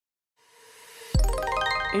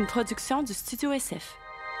Une production du Studio SF.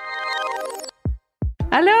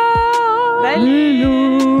 Allô!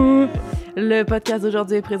 Salut! Le podcast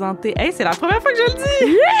d'aujourd'hui est présenté... Hey, c'est la première fois que je le dis!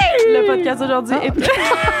 Yeah! Le podcast d'aujourd'hui est...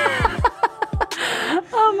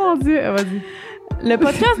 Oh mon Dieu! Vas-y. Le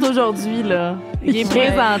podcast d'aujourd'hui, là, il est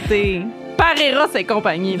présenté par Eros et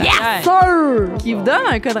compagnie. Yes, sir! Qui vous donne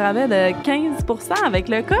un code rabais de 15% avec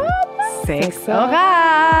le code... Sexe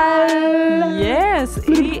oral! Yes!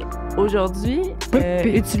 Et aujourd'hui,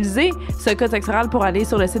 utilisez ce code sexe oral pour aller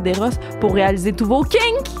sur le site d'Eros pour réaliser tous vos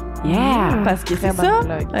kinks! Yeah! Parce que c'est ça.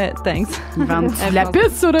 Thanks. Ils vendent la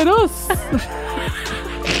piste sur Eros!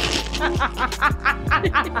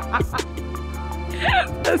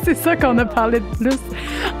 C'est ça qu'on a parlé de plus.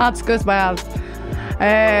 En tout cas, c'est pas grave.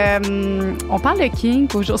 On parle de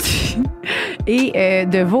kink aujourd'hui et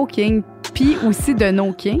de vos kinks, puis aussi de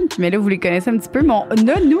nos kinks. Mais là, vous les connaissez un petit peu.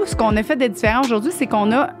 Mais nous, ce qu'on a fait de différent aujourd'hui, c'est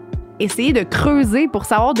qu'on a essayé de creuser pour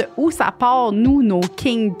savoir de où ça part, nous, nos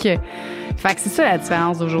kinks. Fait que c'est ça la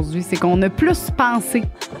différence d'aujourd'hui, c'est qu'on a plus pensé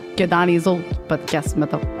que dans les autres podcasts,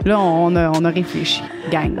 mettons. Là, on a réfléchi,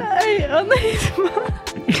 gang. Hey, honnêtement...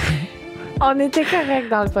 On était correct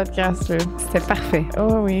dans le podcast, là. C'était parfait.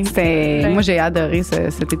 Oh oui. Moi, j'ai adoré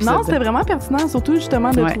cet épisode. Non, c'était vraiment pertinent, surtout justement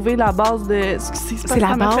de trouver la base de... C'est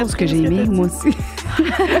la base que j'ai aimée, moi aussi.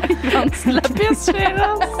 La piste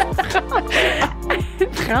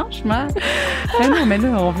Franchement. Non, mais là,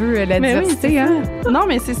 on veut la diversité, oui, hein? Non,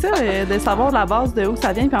 mais c'est ça, de savoir la base de où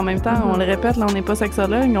ça vient, puis en même temps, on le répète, là, on n'est pas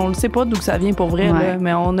sexologue, on le sait pas d'où ça vient pour vrai, là,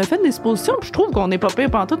 mais on a fait des suppositions, puis je trouve qu'on n'est pas pire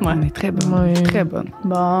pantoute, moi. On est très bonne. Oui. Très bonne.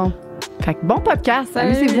 Bon. Fait que bon podcast,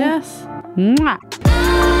 amusez-vous. Yes. Mouah.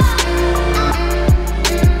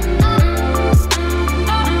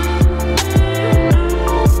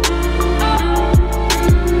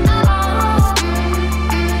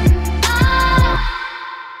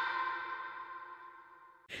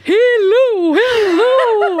 Hello!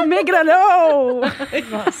 Mégrano!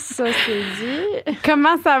 Bon, ça, c'est dit.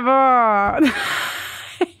 Comment ça va?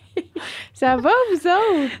 Ça va, vous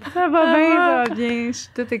autres? Ça va bien, ça va bien. Je suis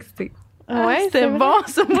toute excitée. Ouais, c'était bon,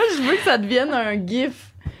 ça. Moi, je veux que ça devienne un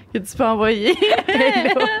gif que tu peux envoyer.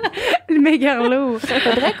 Le mégarlo.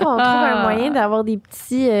 Faudrait qu'on trouve un moyen d'avoir des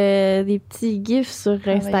petits gifs sur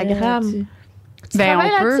Instagram. Tu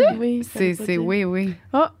travailles on peut. là-dessus? Oui, Oui.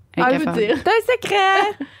 Oh, je veux dire. c'est un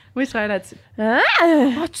secret! Oui, je travaille là-dessus. Hein?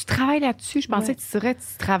 Oh, tu travailles là-dessus. Je pensais que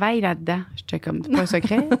tu travailles là-dedans. J'étais comme, c'est pas un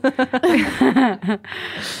secret.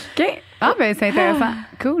 OK. Ah, ben c'est intéressant.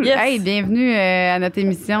 Cool. Yes. Hey, bienvenue à notre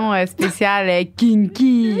émission spéciale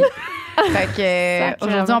Kinky. Fait que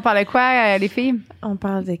aujourd'hui, on parle de quoi, les filles? On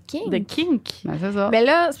parle de kink. De kink. Ben, c'est ça. Mais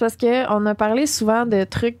là, c'est parce qu'on a parlé souvent de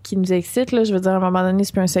trucs qui nous excitent. Là. Je veux dire, à un moment donné,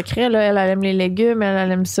 c'est pas un secret. Là. Elle aime les légumes,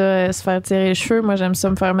 elle aime ça se faire tirer les cheveux. Moi, j'aime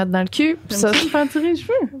ça me faire mettre dans le cul. Ça, se faire tirer les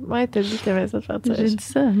cheveux. Ouais, t'as dit que t'aimais ça te faire tirer les J'ai cheveux. dit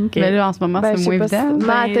ça. OK. Mais là, en ce moment, c'est moins évident. Non,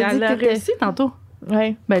 t'as dit elle a que t'étais... réussi tantôt.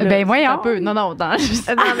 Ouais. Ben, voyons. Un peu. Non, dans Non,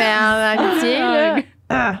 mais en amitié, là.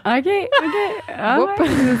 OK. Ah, ouais,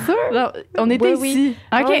 c'est sûr. Non, on était Oui. ici.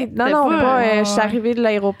 OK. Ouais. Non, je suis arrivée de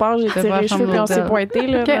l'aéroport, j'ai C'était tiré pas les cheveux, puis on s'est pointé,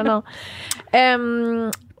 là. OK.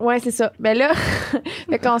 Non. Ouais, c'est ça. Ben là,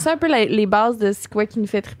 on sait un peu les bases de c'est quoi qui nous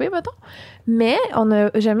fait triper, mettons. Mais on n'a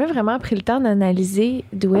jamais vraiment pris le temps d'analyser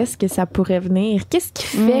d'où est-ce que ça pourrait venir. Qu'est-ce qui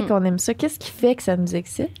fait qu'on aime ça? Qu'est-ce qui fait que ça nous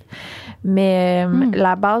excite? Mais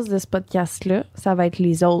la base de ce podcast-là, ça va être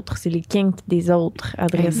les autres. C'est les kinks des autres.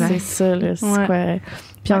 Adresser ça, là. C'est quoi?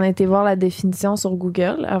 Puis on a été voir la définition sur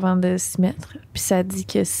Google avant de s'y mettre. Puis ça dit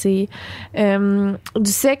que c'est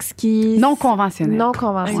du sexe qui... Non conventionnel. Non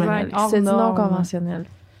conventionnel. Exact. C'est du Hors non norme. conventionnel.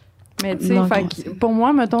 Mais tu sais, Non, pour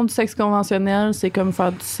moi, mettons du sexe conventionnel, c'est comme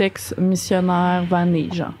faire du sexe missionnaire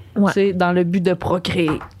vanille, genre. Ouais. C'est dans le but de procréer.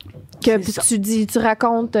 Que puis tu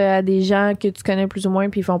racontes à des gens que tu connais plus ou moins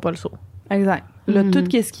puis ils font pas le saut. Exact. Là, tout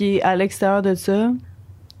ce qui est à l'extérieur de ça,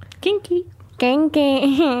 kinky.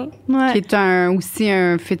 Kinky. Ouais. Qui est aussi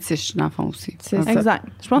un fétiche, dans le fond, aussi. C'est ça. Exact.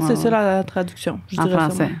 Je pense que c'est Ouais, ça la traduction. Je En dirais ça,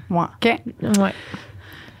 français. moi. OK. Ouais.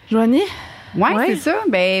 Joanie? Ouais, Ouais. c'est ça.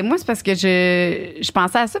 Ben moi, c'est parce que je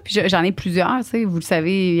pensais à ça, puis j'en ai plusieurs, tu sais. Vous le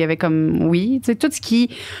savez, il y avait comme, tu sais, tout ce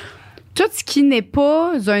qui n'est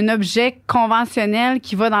pas un objet conventionnel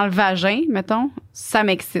qui va dans le vagin, mettons, ça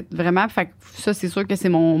m'excite vraiment. Fait que ça, c'est sûr que c'est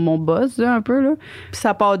mon buzz, là, un peu, là. Puis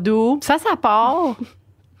ça part d'où? Ça part.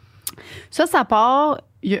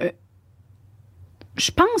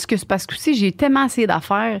 Je pense que c'est parce que aussi, j'ai tellement essayé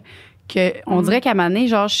d'affaires qu'on dirait qu'à un moment donné,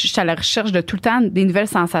 genre, je suis à la recherche de tout le temps des nouvelles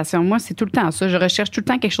sensations. Moi, c'est tout le temps ça. Je recherche tout le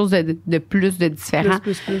temps quelque chose de plus, de différent.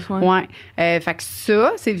 Plus, ouais. Ouais. Fait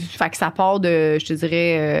que ça part de, je te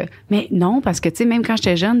dirais... mais non, parce que, tu sais, même quand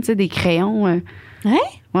j'étais jeune, tu sais, des crayons...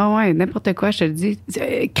 Ouais, n'importe quoi, je te le dis.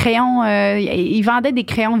 Crayon, ils vendaient des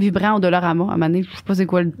crayons vibrants au Dollarama. À un moment donné, je sais pas c'est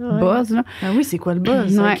quoi le buzz, là. Ah oui, c'est quoi le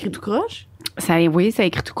buzz? Ça écrit tout croche? Oui, ça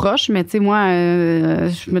écrit tout croche, mais tu sais, moi,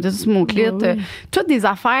 je me dis sur mon clit, toutes des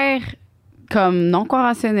affaires comme non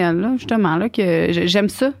conventionnelles, là, justement, là, que j'aime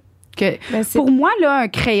ça. Pour moi, là, un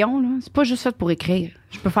crayon, là, c'est pas juste fait pour écrire.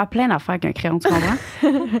 Je peux faire plein d'affaires avec un crayon, tu comprends?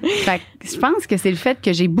 Fait que je pense que c'est le fait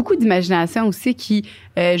que j'ai beaucoup d'imagination aussi qui...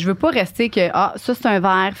 je veux pas rester que, ça, c'est un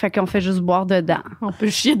verre, fait qu'on fait juste boire dedans. On peut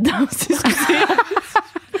chier dedans, c'est ce que c'est.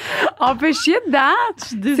 On peut chier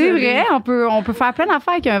dedans. C'est vrai, on peut faire plein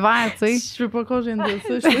d'affaires avec un verre, tu sais. Je veux pas qu'on vienne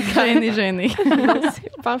de ça. Je suis gênée.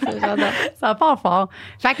 C'est parfait, j'adore. Ça part fort.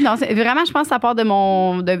 Fait que non, vraiment, je pense que ça part de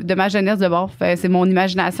ma jeunesse de bord. C'est mon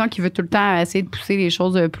imagination qui veut tout le temps essayer de pousser les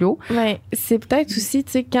choses plus haut. Ouais, c'est peut-être aussi,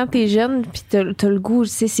 tu sais, quand t'es jeune, puis t'as le goût, tu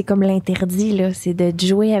sais, c'est comme l'interdit, là. C'est de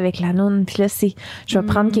jouer avec la noune. Puis là, je vais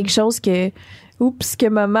prendre quelque chose que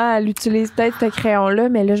maman, elle utilise peut-être ce crayon-là,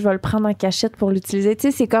 mais là, je vais le prendre en cachette pour l'utiliser. Tu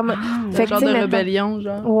sais, c'est comme... fait genre de rébellion,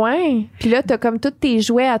 genre. Ouais. Puis là, t'as comme tous tes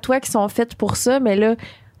jouets à toi qui sont faits pour ça, mais là,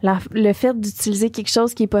 le fait d'utiliser quelque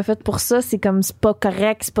chose qui est pas fait pour ça, c'est comme, c'est pas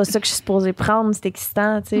correct, c'est pas ça que je suis supposée prendre, c'est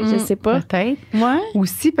excitant, tu sais, je sais pas. Peut-être. Ouais.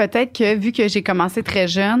 Aussi, peut-être que vu que j'ai commencé très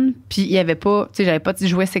jeune, puis il y avait pas, tu sais, j'avais pas de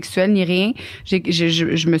jouets sexuels ni rien,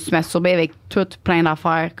 je me suis masturbée avec toutes plein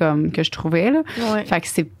d'affaires comme que je trouvais, là. Ouais. Fait que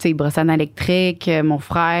c'est, tu sais, brosse à dents électrique, mon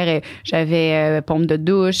frère, j'avais pompe de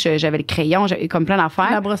douche, j'avais le crayon, j'avais comme plein d'affaires.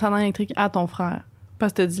 La brosse à dents électrique à ton frère.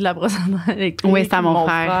 Parce que t'as dit la brosse à dents électrique. Oui, c'est à mon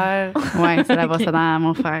frère. Oui, c'est la brosse à dents à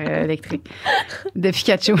mon frère électrique. De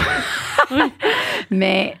Pikachu.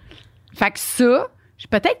 Mais, fait que ça,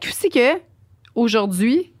 peut-être aussi que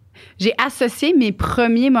aujourd'hui, j'ai associé mes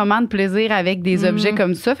premiers moments de plaisir avec des objets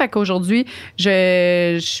comme ça. Fait qu'aujourd'hui,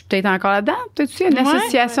 je suis peut-être encore là-dedans. Peut-être aussi une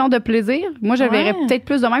association de plaisir. Moi, je verrais peut-être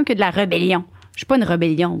plus de même que de la rébellion. Je suis pas une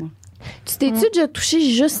rébellion, moi. Tu t'es-tu déjà touché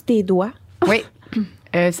juste tes doigts? Oui.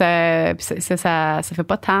 Ça fait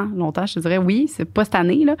pas tant longtemps, je te dirais. Oui, c'est pas cette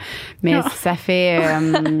année, là. Mais ça fait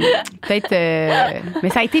peut-être... mais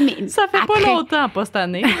ça a été... Ça fait après. pas longtemps, pas cette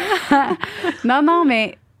année. Non,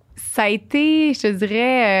 mais ça a été, je te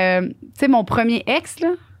dirais... tu sais, mon premier ex, là,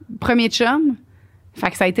 premier chum,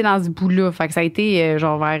 fait que ça a été dans ce bout-là. Fait que ça a été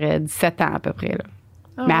genre vers 17 ans à peu près, là.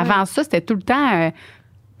 Mais avant ça, c'était tout le temps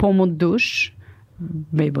pommeau de douche,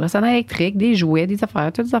 brosse à dents électrique, des jouets, des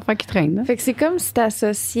affaires, toutes des affaires qui traînent. Là. Fait que c'est comme si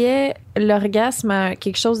t'associais l'orgasme à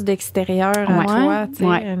quelque chose d'extérieur à toi, tu sais,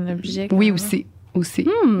 un objet. Oui, aussi.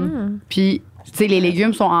 Puis, tu sais, les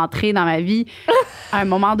légumes sont entrés dans ma vie à un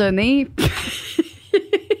moment donné.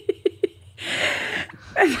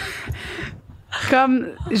 Comme,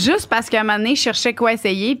 juste parce qu'à un moment donné, je cherchais quoi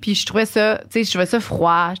essayer, puis je trouvais ça, tu sais,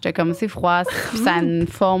 froid. J'étais comme, c'est froid, puis ça a une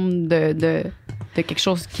forme de quelque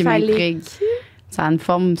chose qui m'intrigue. Ça a une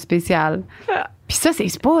forme spéciale. Puis ça,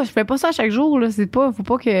 c'est pas... Je fais pas ça chaque jour, là. C'est pas... Faut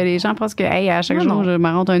pas que les gens pensent que, hey, à chaque jour, je me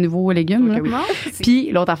rentre un nouveau légume, là.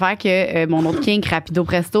 Puis l'autre affaire que mon autre kink, rapido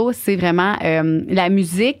presto, c'est vraiment la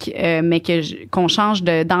musique, mais qu'on change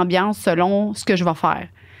d'ambiance selon ce que je vais faire.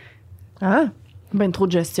 Ah! Ben trop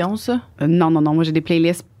de gestion, ça. Non. Moi, j'ai des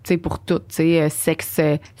playlists, tu sais, pour tout. Tu sais, sexe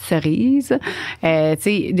cerise. Tu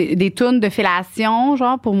sais, des tunes de fellation,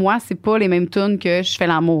 genre, pour moi, c'est pas les mêmes tunes que je fais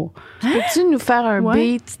l'amour. Peux-tu nous faire un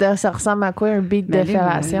beat ça ressemble à quoi, un beat de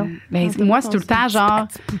fellation? Moi, c'est tout le temps, genre,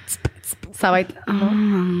 ça va être...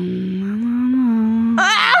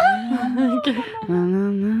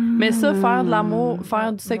 Mais ça, faire de l'amour,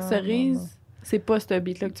 faire du sexe cerise... C'est pas ce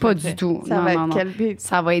beat-là que tu Pas du tout. Ça va être quel beat?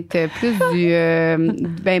 Ça va être plus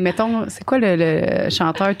du... mettons, c'est quoi le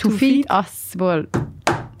chanteur? Two Feet? Ah, c'est bon.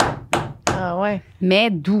 Ah ouais. Mais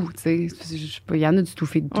doux, tu sais. Il y en a du Two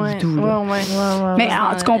Feet doux. Mais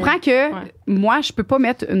tu comprends que moi, je peux pas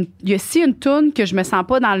mettre une... Si une toune que je me sens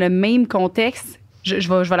pas dans le même contexte, je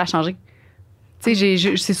vais la changer. Tu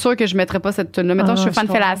sais, c'est sûr que je mettrais pas cette tune-là. Mettons, je suis fan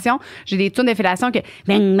de fellation. J'ai des tunes de fellation que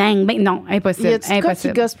bang, bang, bang. Non, impossible. Y a-tu quoi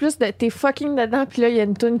qui gosse plus t'es fucking dedans, puis là, il y a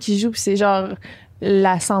une tune qui joue, puis c'est genre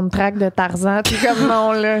la soundtrack de Tarzan. Puis comme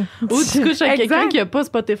non, là. Ou tu couches avec quelqu'un qui a pas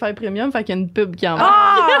Spotify Premium, fait qu'il y a une pub qui en va.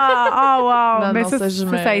 Wow! Non, mais non,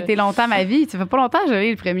 ça a été longtemps ma vie. Ça fait pas longtemps que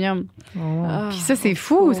j'avais le Premium. Puis ça, c'est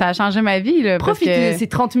fou. Ça a changé ma vie, là. Profitez de ces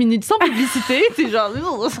 30 minutes sans publicité. C'est genre,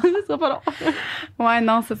 ça sera pas long. Ouais,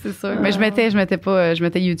 non, ça, c'est sûr. Mais je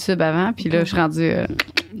mettais YouTube avant, puis là, je suis rendue...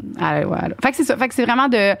 Fait que c'est ça. Fait que c'est vraiment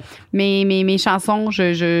de mes chansons,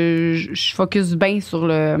 je focus bien sur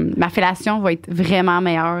ma fellation va être vraiment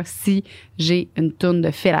meilleure si j'ai une toune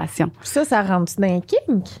de fellation. Ça rentre dans un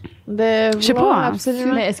kink? Je sais pas. Hein,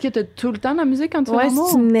 absolument. Mais est-ce que t'as tout le temps de la musique quand tu fais l'amour?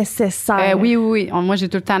 c'est nécessaire. Oui. Moi, j'ai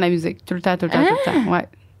tout le temps la musique. Tout le temps. Ouais.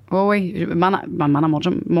 Oui.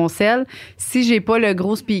 Mon cell, si j'ai pas le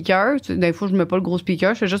gros speaker, des fois, je mets pas le gros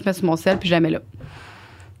speaker, je fais juste mettre sur mon cell puis je la mets là.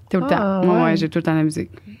 Tout le temps. ouais. Ouais, j'ai tout le temps la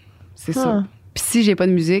musique. C'est ça. Puis si j'ai pas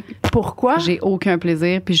de musique, Pourquoi? j'ai aucun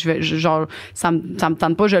plaisir. Puis genre, ça me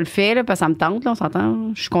tente pas, je le fais, là, parce que ça me tente, là, on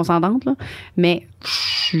s'entend. Je suis consentante, là. Mais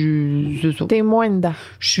c'est ça. T'es moins dedans.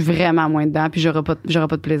 Je suis vraiment moins dedans, puis j'aurai pas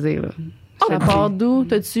de plaisir, là. Ça part d'où?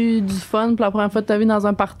 T'as-tu eu du fun pour la première fois de ta vie dans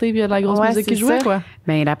un party puis il y a de la grosse musique qui jouait, quoi?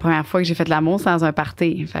 Ben, la première fois que j'ai fait l'amour, c'est dans un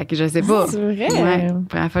party. Fait que je sais pas. C'est vrai? Ouais. La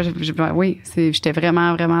première fois, j'étais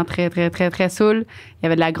vraiment, vraiment très, très, très, très saoule. Il y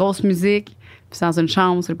avait de la grosse musique, puis dans une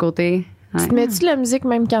chambre sur le côté. Ouais. Tu te mets-tu de la musique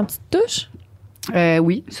même quand tu te touches?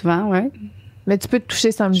 Oui, souvent, ouais. Mais tu peux te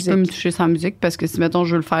toucher sans musique. Je peux me toucher sans musique parce que si, mettons,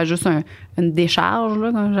 je veux le faire juste une décharge,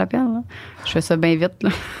 là, comme j'appelle, là, je fais ça bien vite, là.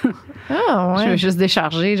 Ah, ouais. Je veux juste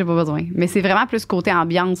décharger, j'ai pas besoin. Mais c'est vraiment plus côté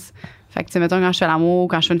ambiance. Fait que, tu sais, mettons, quand je fais l'amour,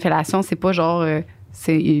 quand je fais une fellation, c'est pas genre,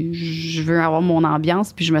 je veux avoir mon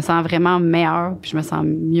ambiance, puis je me sens vraiment meilleure, puis je me sens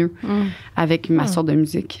mieux avec ma sorte de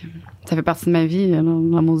musique. Ça fait partie de ma vie, la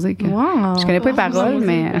musique. Wow. Je connais pas les paroles,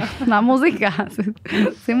 mais la musique,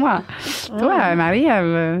 c'est moi. Toi, Marie,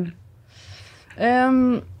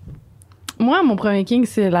 moi, mon premier king,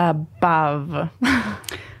 c'est la bave.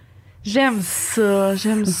 J'aime ça,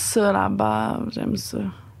 la bave, j'aime ça.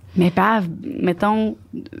 mais pas, mettons,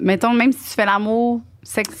 même si tu fais l'amour,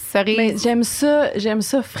 sexuer. Mais j'aime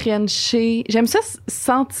ça frencher. J'aime ça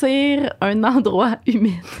sentir un endroit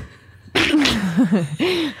humide.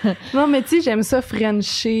 Non, mais tu sais, j'aime ça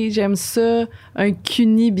frencher. J'aime ça un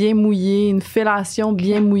cuni bien mouillé, une fellation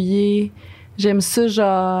bien mouillée. J'aime ça,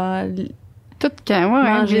 genre, Tout quand,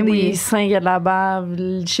 manger des seins, il y a de la bave,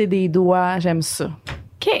 licher des doigts. J'aime ça.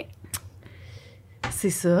 OK. C'est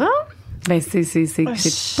ça. Ben, c'est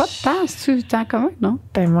pas de temps, c'est temps commun, non?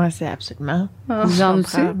 Ben, moi, c'est absolument. J'en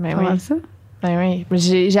comprends, ai mais pas oui. mal ça. Ben oui.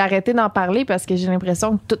 J'ai arrêté d'en parler parce que j'ai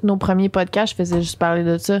l'impression que tous nos premiers podcasts, je faisais juste parler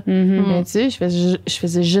de ça. Mais tu sais, je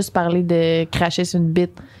faisais juste parler de cracher sur une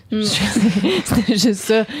bite. C'était juste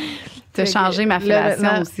ça. T'as changé ma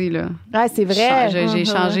fellation aussi, là. Ah, c'est vrai. J'ai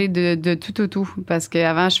changé de tout. Parce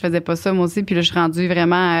qu'avant, je faisais pas ça, moi aussi. Puis là, je suis rendue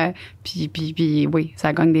vraiment... puis oui,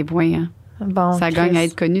 ça gagne des points. Hein. Bon, Ça gagne à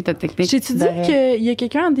être connu, ta technique. J'ai-tu dit qu'il y a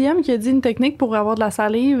quelqu'un en DM qui a dit une technique pour avoir de la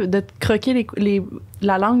salive, de te croquer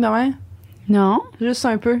la langue de main? Non. Juste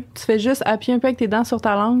un peu. Tu fais juste appuyer un peu avec tes dents sur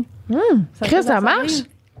ta langue. Chris, ça marche?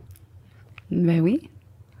 Ben oui.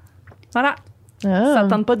 Voilà. Ah. Ça te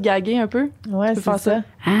tente pas de gaguer un peu? Ouais, Tu peux c'est faire ça.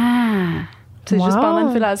 Ah! C'est Wow. juste pendant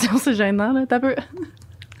une fellation, c'est gênant, là. T'as peu.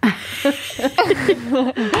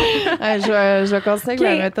 Je vais continuer avec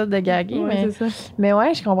la méthode de gaguer. Ouais, c'est ça. Mais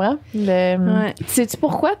ouais, je comprends. Ouais. Sais-tu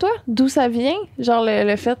pourquoi, toi? D'où ça vient? Genre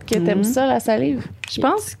le fait que t'aimes ça, la salive? Je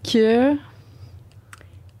pense que...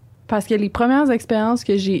 Parce que les premières expériences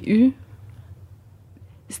que j'ai eues,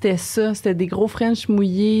 c'était ça. C'était des gros French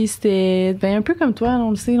mouillés. C'était ben, un peu comme toi,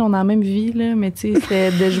 on le sait, on a la même vie, là. Mais tu sais,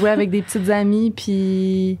 c'était de jouer avec des petites amies,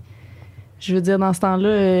 puis... Je veux dire, dans ce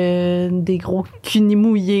temps-là, des gros cunis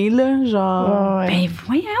mouillés, là, genre... Ouais. Ben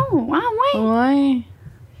voyons! Ah ouais! Ouais.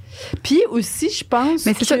 Puis aussi, je pense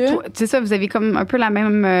Mais c'est ça, c'est ça, vous avez comme un peu la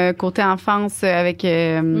même côté enfance avec...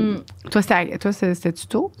 Toi, c'était-tu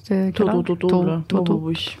tôt? Tôt.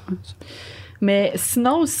 Oui. Mais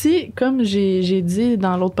sinon aussi, comme j'ai dit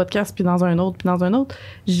dans l'autre podcast, puis dans un autre,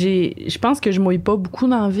 je pense que je mouille pas beaucoup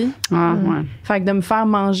dans la vie. Ah, ouais. Fait que de me faire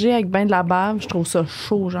manger avec ben de la bave, je trouve ça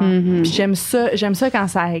chaud, genre. Puis j'aime ça quand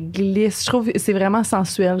ça glisse. Je trouve que c'est vraiment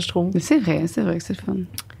sensuel, je trouve. C'est vrai que c'est le fun.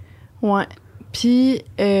 Ouais. Puis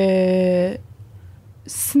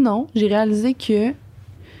sinon, j'ai réalisé que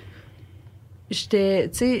j'étais,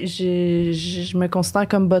 tu sais, je me considère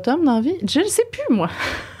comme bottom dans la vie. Je le sais plus, moi.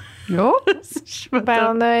 Oh!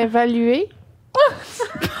 Ben, on a évalué.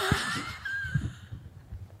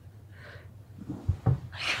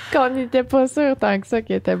 Qu'on n'était pas sûr tant que ça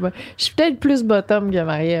qu'elle était bonne. Je suis peut-être plus bottom que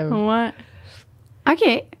Marie-Ève. Ouais.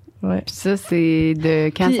 OK. Ouais. Puis ça, c'est de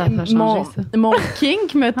quand Puis ça a changé, ça? Mon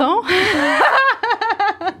kink, mettons.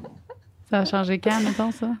 Ça a changé quand,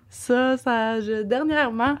 mettons, ça?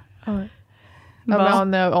 Dernièrement. Ouais. Bon. Ah,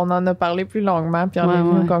 ben, on en a parlé plus longuement, puis on est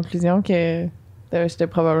venu aux conclusions que j'étais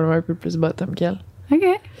probablement un peu plus bottom qu'elle. OK.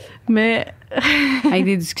 Mais Avec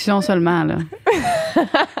des discussions seulement, là.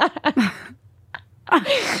 Tout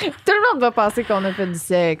le monde va penser qu'on a fait du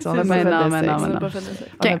sexe. On n'a pas fait de sexe. on n'a pas fait de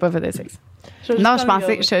sexe. On n'a pas fait de sexe. Non, je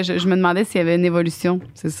pensais, je me demandais s'il y avait une évolution,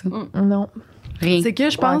 c'est ça? Non. Rien. C'est que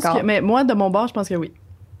je pense Encore. que... Mais moi, de mon bord, je pense que oui.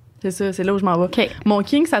 C'est ça, c'est là où je m'en vais. OK. Mon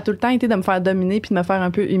kink, ça a tout le temps été de me faire dominer puis de me faire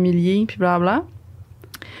un peu humilier puis blablabla.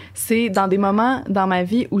 C'est dans des moments dans ma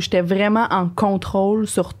vie où j'étais vraiment en contrôle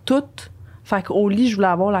sur tout, Fait qu'au lit, je voulais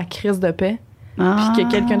avoir la crise de paix. Puis que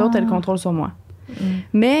quelqu'un d'autre ait le contrôle sur moi.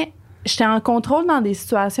 Mais j'étais en contrôle dans des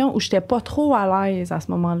situations où j'étais pas trop à l'aise à ce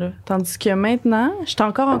moment-là. Tandis que maintenant, j'étais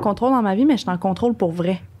encore en contrôle dans ma vie, mais j'étais en contrôle pour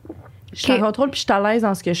vrai. Je suis en contrôle puis je suis à l'aise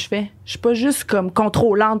dans ce que je fais. Je suis pas juste comme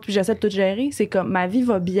contrôlante puis j'essaie de tout gérer. C'est comme ma vie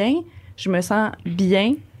va bien, je me sens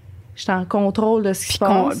bien, je suis en contrôle de ce qui se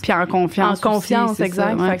passe. Puis en confiance. En confiance, aussi,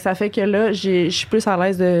 exact. Ça, ouais. Fait que ça fait que là, je suis plus à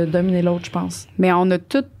l'aise de dominer l'autre, je pense. Mais on a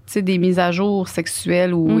toutes des mises à jour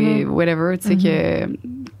sexuelles ou whatever, tu sais, que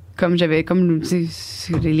comme tu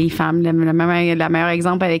sais, les femmes, la meilleure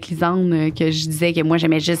exemple avec Lisanne, que je disais que moi,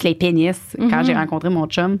 j'aimais juste les pénis quand j'ai rencontré mon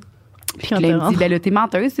chum. Puis là, il me dit, ben là, t'es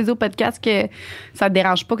menteuse, tu dis au podcast que ça te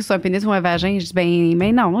dérange pas que ce soit un pénis ou un vagin. Je dis, ben,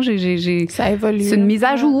 mais non, ça évolue. C'est une mise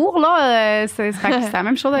à jour, là. C'est la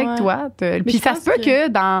même chose avec toi. Puis ça se peut que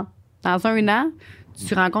dans un an,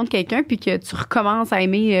 tu rencontres quelqu'un puis que tu recommences à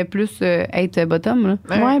aimer plus être bottom,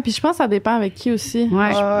 là. Ouais, puis je pense que ça dépend avec qui aussi.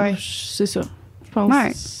 Ouais. C'est ça. Je pense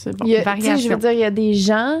que c'est bon. Je veux dire, il y a des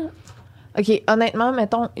gens... OK, honnêtement,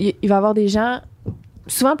 mettons, il va y avoir des gens...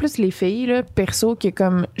 Souvent plus les filles, là, perso, que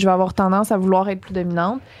comme je vais avoir tendance à vouloir être plus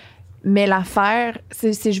dominante. Mais l'affaire,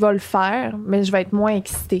 c'est je vais le faire, mais je vais être moins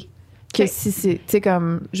excitée. Que si c'est... Tu sais,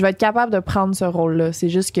 comme... Je vais être capable de prendre ce rôle-là. C'est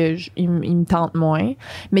juste que il me tente moins.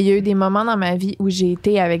 Mais il y a eu des moments dans ma vie où j'ai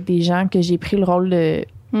été avec des gens que j'ai pris le rôle de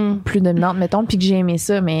plus dominante, mettons, puis que j'ai aimé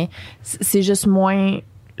ça, mais c'est juste moins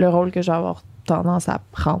le rôle que je vais avoir tendance à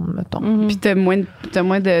prendre, mettons. Puis t'as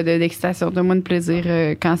moins d'excitation, t'as moins de plaisir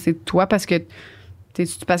quand c'est toi parce que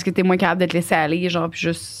t'es moins capable de te laisser aller, genre, puis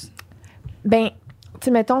juste... Ben, tu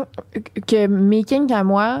sais, mettons que mes kinks à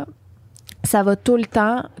moi, ça va tout le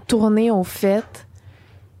temps tourner au fait...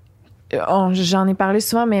 J'en ai parlé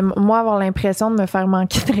souvent, mais moi, avoir l'impression de me faire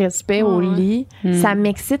manquer de respect au lit, ça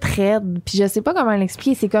m'excite raide. Puis je sais pas comment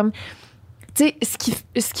l'expliquer. C'est comme... Tu sais,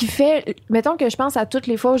 ce qui fait... Mettons que je pense à toutes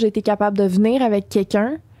les fois où j'ai été capable de venir avec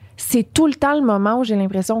quelqu'un, c'est tout le temps le moment où j'ai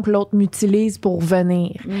l'impression que l'autre m'utilise pour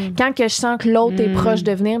venir. Quand que je sens que l'autre est proche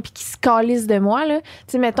de venir puis qu'il se calisse de moi, là, tu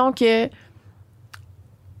sais, mettons que...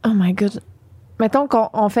 Oh my God. Mettons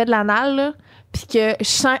qu'on fait de l'anal, là, puis que je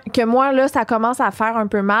sens que moi, là, ça commence à faire un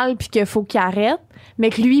peu mal puis qu'il faut qu'il arrête, mais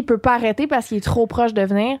que lui, il peut pas arrêter parce qu'il est trop proche de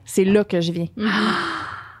venir, c'est là que je viens.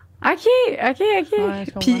 OK. Ouais,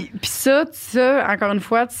 Puis ça, encore une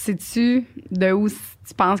fois, sais-tu de où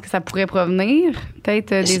tu penses que ça pourrait provenir? Peut-être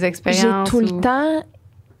des expériences? J'ai tout le temps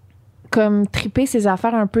comme trippé ces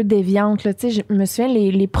affaires un peu déviantes. Là. Tu sais, je me souviens,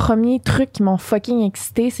 les premiers trucs qui m'ont fucking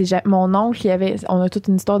excité, c'est mon oncle, on a toute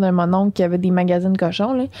une histoire de mon oncle qui avait des magazines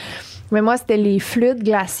cochons. Là. Mais moi, c'était les flûtes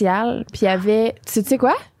glaciales. Puis il y avait... Tu sais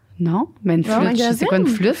quoi? Non, mais une flûte, je sais quoi une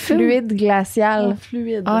flûte? Fluide glacial.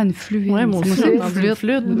 Fluide. Ah, une flûte. Ouais, mon flûte.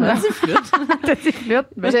 Flûte. T'as dit flûte.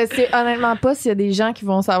 Je sais honnêtement pas s'il y a des gens qui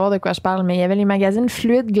vont savoir de quoi je parle, mais il y avait les magazines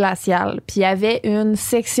Fluide glacial. Puis il y avait une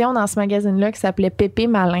section dans ce magazine-là qui s'appelait Pépé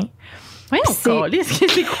Malin. Oui, c'est quoi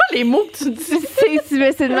les mots que tu dis?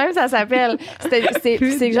 C'est de même, ça s'appelle.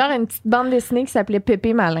 C'est genre une petite bande dessinée qui s'appelait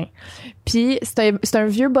Pépé Malin. Puis c'est un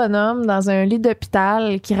vieux bonhomme dans un lit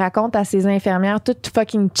d'hôpital qui raconte à ses infirmières, toutes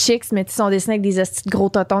fucking chicks, mais ils sont dessinés avec des hosties de gros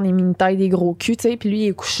totons, des mini-tailles, des gros culs, tu sais. Puis lui, il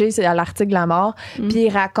est couché, c'est à l'article de la mort. Puis il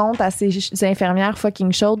raconte à ses infirmières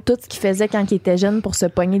fucking chaudes tout ce qu'il faisait quand il était jeune pour se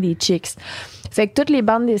pogner des chicks. Fait que toutes les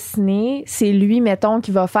bandes dessinées, c'est lui, mettons,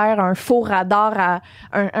 qui va faire un faux radar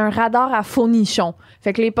un radar à faux nichon.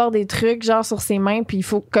 Fait que il porte des trucs, genre, sur ses mains, puis il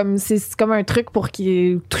faut c'est comme un truc pour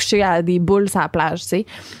qu'il touche à des boules sur la plage, tu sais.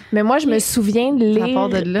 Mais moi, je me souviens de lire... Ça part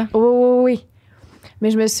de là? Oui.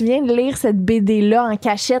 Mais je me souviens de lire cette BD-là en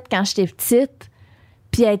cachette quand j'étais petite,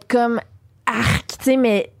 puis être comme, arc, tu sais,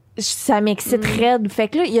 mais ça m'excite raide. Fait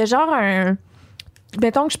que là, il y a genre un...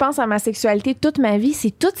 Mettons que je pense à ma sexualité toute ma vie,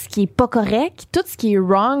 c'est tout ce qui est pas correct, tout ce qui est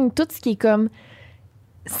wrong, tout ce qui est comme...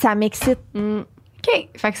 Ça m'excite. OK.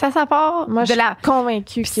 Fait que ça part moi, je suis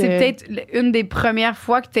convaincue que... C'est peut-être une des premières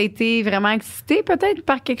fois que tu as été vraiment excitée, peut-être,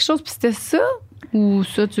 par quelque chose, puis c'était ça? Ou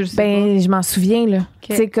ça, tu le sais pas? Je m'en souviens, là.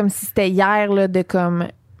 Tu sais, comme si c'était hier, là, de comme...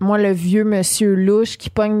 Moi, le vieux monsieur louche qui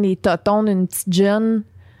pogne les totons d'une petite jeune,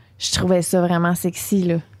 je trouvais ça vraiment sexy,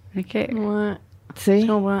 là. OK. Ouais. Tu sais. Je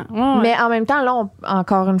comprends. Ouais. Mais en même temps, là,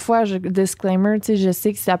 encore une fois, disclaimer, tu sais, je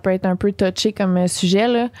sais que ça peut être un peu touché comme sujet,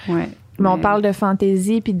 là. Ouais. Mais on parle de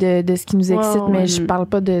fantaisie puis de ce qui nous excite, mais je parle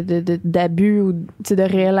pas d'abus ou de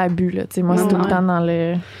réel abus, là. Tu sais, moi, c'est tout le temps dans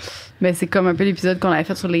le... Ben, c'est comme un peu l'épisode qu'on avait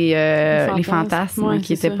fait sur les fantasmes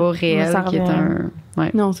qui n'étaient pas réels, qui étaient un...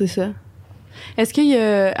 Ouais. Non, c'est ça. Est-ce qu'il y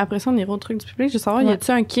a... Après ça, on ira au truc du public. Je veux savoir, y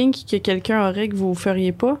a-t-il un kink que quelqu'un aurait que vous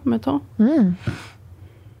feriez pas, mettons?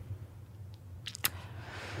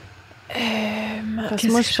 Parce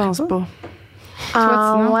que moi, je pense pas.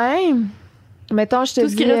 Ah, ouais. Mettons, je te Tout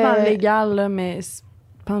dis... ce qui reste dans le légal, là, mais je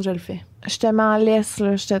pense que je le fais. Je te m'en laisse,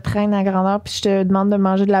 là. Je te traîne à grandeur, puis je te demande de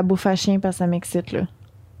manger de la bouffe à chien parce que ça m'excite, là.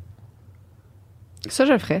 Ça,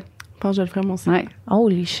 je le ferais. Je pense que je le ferais, mon aussi. Ouais.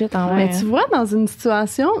 Holy shit, en vrai. Mais tu vois, dans une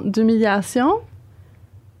situation d'humiliation,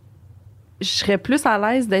 je serais plus à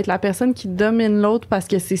l'aise d'être la personne qui domine l'autre parce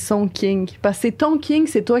que c'est son king. Parce que c'est ton king,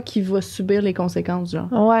 c'est toi qui vas subir les conséquences,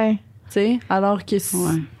 genre. Ouais. Tu sais, alors que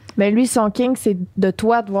Ouais. Mais lui, son king, c'est de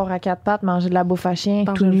toi de voir à quatre pattes manger de la bouffe à chien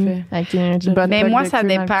Pense tout que je le nu, fais. avec une bonne Mais colle moi, de ça queue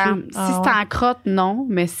dans le dépend. cul. Si Ah, c'est en crotte, non.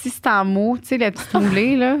 Mais si c'est en mot, tu sais, la petite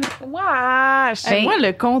moulée, là, ouais. Ben, moi,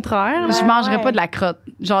 le contraire. je Ouais, mangerais ouais. pas de la crotte.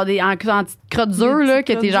 Genre en petite crotte dure, Des là,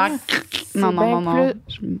 petites que t'es crottes genre. dures. Non.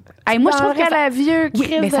 Hey, moi, je trouve que ça. la vieux Oui,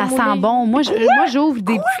 crise mais de ça moulée. sent bon. Moi, j'ouvre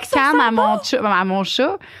des petites cannes à mon chat. À mon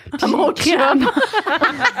chat.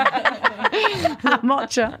 À mon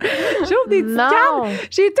chat. J'ouvre des petites Non. cannes.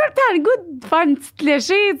 J'ai tout le temps le goût de faire une petite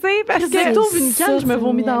léchée, tu sais, parce Si que. tu t'ouvres une canne, je me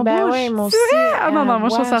vomis dans la ben bouche. Ouais, moi aussi. Ah non, moi, je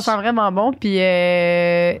trouve que ça sent vraiment bon. Puis,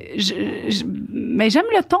 mais j'aime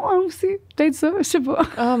le ton hein, aussi. Peut-être ça, je sais pas.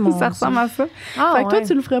 Oh, mon Ça ressemble à ça. Ah, Fait que toi, ouais.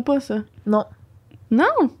 tu le ferais pas, ça? Non. Non?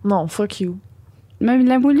 Non, fuck you. Même de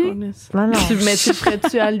la moulée. Non, non. Mais tu le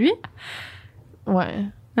ferais-tu à lui? Ouais.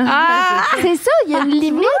 Ah! C'est ça, il y a une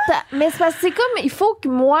limite. Mais c'est parce que c'est comme, il faut que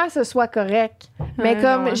moi, ce soit correct. Mais Ouais,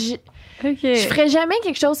 comme, ouais. je ferais jamais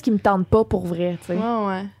quelque chose qui me tente pas pour vrai, tu sais.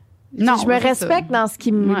 Ouais. Non, je me c'est respecte ça. dans ce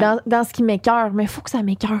qui me, Ouais. dans ce qui m'écoeure, mais il faut que ça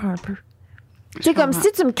m'écoeure un peu. Tu sais, comme comprends.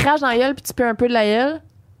 si tu me craches dans la gueule puis tu peux un peu de la gueule,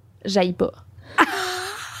 j'haïs pas.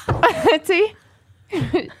 Tu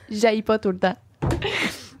sais, j'haïs pas tout le temps. Tu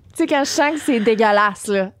sais, quand je sens que c'est dégueulasse,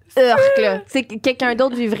 là, urk, là. Tu sais, quelqu'un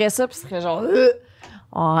d'autre vivrait ça puis serait genre,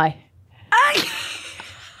 ouais.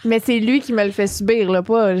 Mais c'est lui qui me le fait subir, là,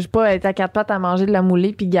 pas, je vais pas être à quatre pattes à manger de la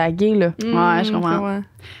moulée puis gaguer, là. Ouais, je comprends. Ouais.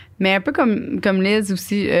 Mais un peu comme Liz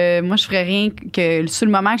aussi, moi, je ferais rien que sur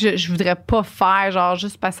le moment que je voudrais pas faire, genre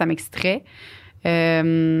juste parce que ça m'extrait.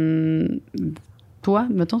 Toi,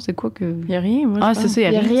 mettons, c'est quoi que. Y a rien, moi. Ah, je c'est pense. ça, y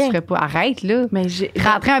a Y a rien que rien. tu ferais pas. Arrête, là. Mais j'ai.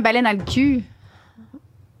 Rentrer un balai dans le cul.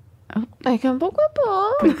 Ben, comme pourquoi pas?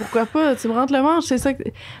 Mais pourquoi pas? Tu me rentres le manche, c'est ça que.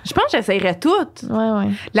 Je pense que j'essayerais tout. Ouais.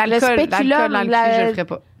 L'alcool Le spéculum, dans le cul, je le ferais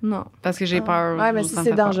pas. Non. Parce que j'ai peur. Ouais, mais ça si me c'est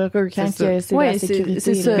fait peur. dangereux quand C'est ça. que c'est la sécurité.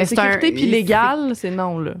 c'est ça. Mais Mais c'est un- sécurité puis légal, c'est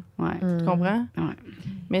non, là. Ouais. Tu comprends? Ouais.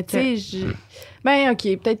 Mais tu sais, ben, OK,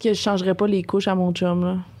 peut-être que je changerais pas les couches à mon chum,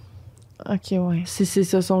 là. OK, ouais. Si c'est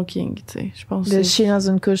ça son king, tu sais. Je pense De que chier dans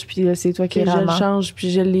une couche, puis là, c'est toi qui je le ramasses. change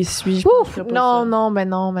puis je l'essuie. Je Ouf! ferais pas Non, ça. non. Mais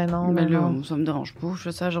là, non. ça me dérange pas. Je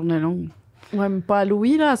fais ça la journée longue. Ouais, mais pas à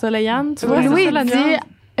Louis, là, à Soleilane, tu vois. Ouais, c'est Louis ça, la dit... nuance.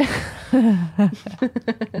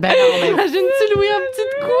 Ben non, mais. Imagine-tu Louis en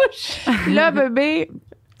petite couche? Là, bébé,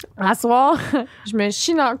 à soir, je me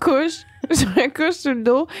chie dans la couche, je me couche sur le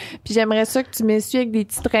dos, puis j'aimerais ça que tu m'essuies avec des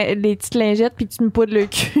petites lingettes, puis que tu me poudres le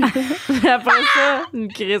cul. Puis après ça, une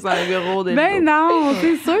crise en gros de Ben non,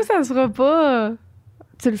 c'est sûr que ça sera pas.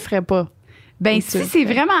 Tu le ferais pas. Ben Ou si tu le c'est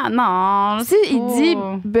fais. vraiment. Non. Si il dit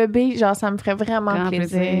bébé, genre, ça me ferait vraiment Grand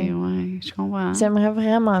plaisir. Ouais, je comprends. J'aimerais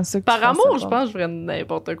vraiment ça que Par tu fasses amour, ça je pour pense que je ferais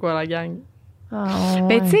n'importe quoi à la gang. moi.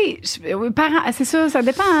 Ben, tu sais, oui, c'est ça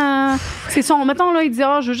dépend. C'est son, mettons, là, il dit,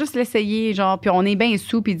 je veux juste l'essayer, genre, puis on est bien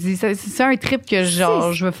sous, puis il dit, c'est un trip que,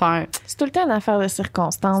 genre, je veux faire. c'est tout le temps une affaire de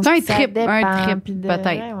circonstances. C'est un puis ça trip, dépend, puis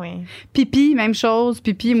peut-être. ouais. Pipi, même chose.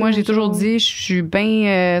 Pipi, moi, j'ai toujours chose. dit, je suis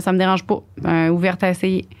bien, ça me dérange pas, ouverte à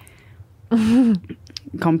essayer.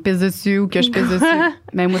 Qu'on me pisse dessus ou que je pisse dessus.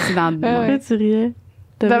 Mais moi, c'est dans. Ah ouais. Pourquoi tu riais?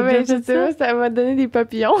 Non, T'avais mais déjà je fait sais pas, ça m'a donné des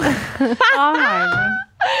papillons. Ah,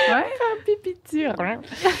 ouais. Pipi dessus. Non,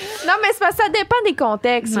 mais c'est parce que ça dépend des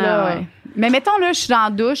contextes, là. Ouais. Mais mettons, là, je suis dans la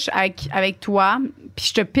douche avec toi, puis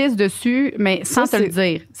je te pisse dessus, mais sans Ça, te le c'est-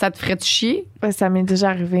 dire. Ça te ferait-tu chier? Ouais, ça m'est déjà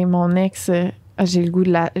arrivé. Mon ex, j'ai le goût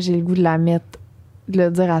de la mettre, de le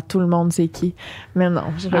dire à tout le monde c'est qui. Mais non,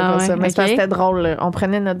 je ferais Ah pas ouais, ça. Mais c'est parce que ok. c'était drôle, là. On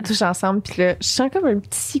prenait notre douche ensemble, puis là, je sens comme un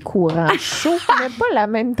petit courant chaud, mais pas la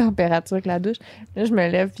même température que la douche. Là, je me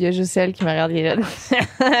lève, puis il y a juste elle qui me regarde.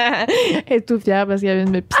 Elle est tout fière parce qu'elle vient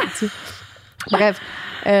de me pisser dessus. Bref.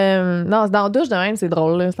 Non, dans la douche de même, c'est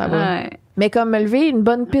drôle, là. Ça va. Ouais. Mais comme me lever une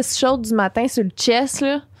bonne pisse chaude du matin sur le chest,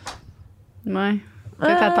 là. Ouais.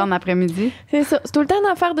 Peut-être Ah. attendre l'après-midi. C'est ça. C'est tout le temps une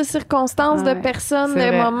affaire de circonstances, Ouais, de personnes, de c'est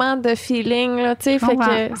vrai. moments, de feeling, là, tu sais. Je Fait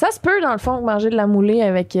comprends. que ça se peut, dans le fond, manger de la moulée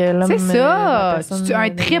avec l'homme. C'est ça. la personne C'est un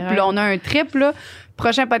de trip, derrière. là. On a un trip, là.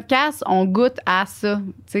 Prochain podcast, on goûte à ça.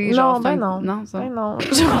 Tu sais, Non, genre, c'est ben un- non. Non, ça. Ben non. Non,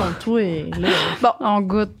 toi, là. On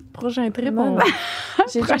goûte. Prochain trip, Non, on... non.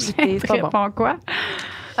 J'ai déjà Prochain goûté, c'est pas trip, bon. on quoi?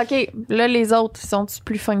 OK, là, les autres, sont-tu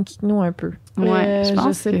plus funky que nous un peu? Ouais, je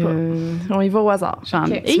pense sais que... pas. On y va au hasard. J'en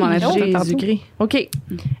Ok. tu m'en as dit tantôt. Jésus-Christ. OK.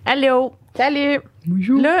 Allô. Salut!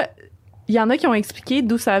 Là, Il y en a qui ont expliqué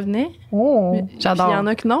d'où ça venait. Oh, Puis j'adore. il y en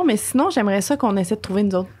a que non, mais sinon, j'aimerais ça qu'on essaie de trouver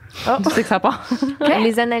nous autres. Tu sais que ça part. On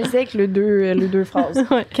les analysait avec les deux phrases.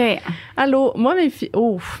 Ouais. OK. Allô, moi,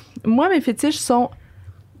 mes fétiches sont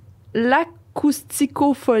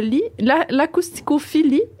l'acousticophilie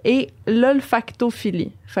et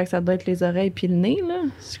l'olfactophilie. Fait que ça doit être les oreilles puis le nez, là.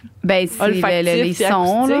 Ben, c'est Olfactif les puis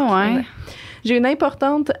sons, là, acoustique, ouais. J'ai une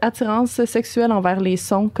importante attirance sexuelle envers les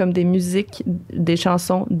sons comme des musiques, des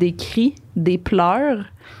chansons, des cris, des pleurs,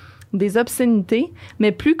 des obscénités,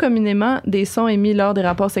 mais plus communément des sons émis lors des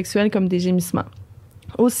rapports sexuels comme des gémissements.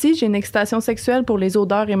 Aussi, j'ai une excitation sexuelle pour les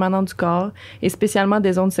odeurs émanant du corps et spécialement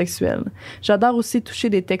des ondes sexuelles. J'adore aussi toucher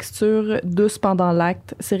des textures douces pendant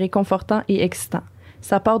l'acte. C'est réconfortant et excitant.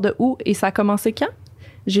 Ça part de où et ça a commencé quand?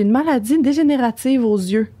 J'ai une maladie dégénérative aux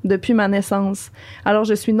yeux depuis ma naissance. Alors,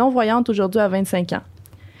 je suis non-voyante aujourd'hui à 25 ans.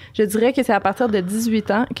 Je dirais que c'est à partir de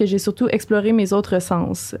 18 ans que j'ai surtout exploré mes autres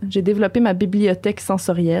sens. J'ai développé ma bibliothèque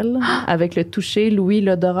sensorielle avec le toucher, l'ouïe,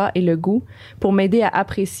 l'odorat et le goût pour m'aider à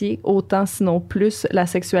apprécier autant, sinon plus, la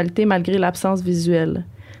sexualité malgré l'absence visuelle.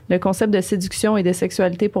 Le concept de séduction et de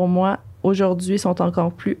sexualité pour moi, aujourd'hui, sont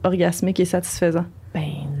encore plus orgasmiques et satisfaisants. Ben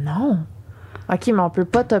non. OK, mais on peut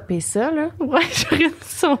pas topper ça, là. Ouais, j'aurais dit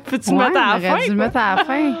ça. On peut-tu le mettre à la j'aurais fin? dû le mettre à la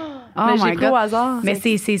fin. Oh Mais my j'ai pris God. au hasard. Mais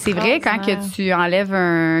c'est vrai, quand que tu enlèves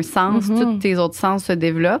un sens, tous tes autres sens se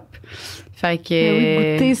développent. Fait que... Mais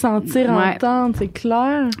oui, goûter, sentir, ouais. entendre, c'est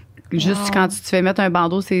clair. Juste quand tu te fais mettre un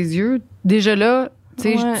bandeau sur les yeux, déjà là, tu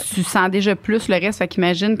sais, Ouais. tu sens déjà plus le reste. Fait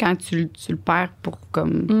qu'imagine quand tu le perds pour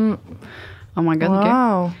comme... Oh my God, OK.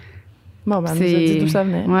 Wow. Bon, ben, elle nous a dit d'où ça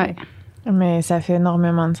venait. Ouais. Mais ça fait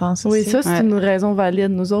énormément de sens Oui, aussi. ça, c'est Ouais. une raison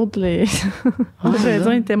valide. Nous autres, les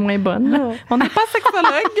raisons étaient moins bonnes. là. On n'est pas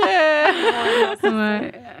sexologue.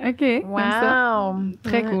 Ouais. OK. Comme ça. Wow!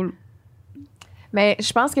 Très Ouais. cool. Mais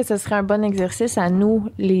je pense que ce serait un bon exercice à nous,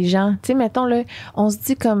 les gens. Tu sais, mettons, là, on se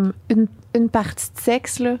dit comme une partie de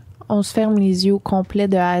sexe, là, on se ferme les yeux au complet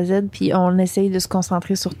de A à Z, puis on essaye de se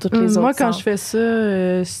concentrer sur toutes les autres Moi, quand sens. je fais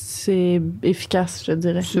ça, c'est efficace, je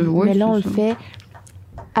dirais. Oui, Mais là, on c'est le ça. fait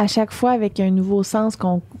à chaque fois avec un nouveau sens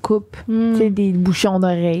qu'on coupe. Mm. Tu sais, des bouchons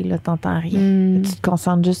d'oreilles, là, t'entends rien. Mm. Tu te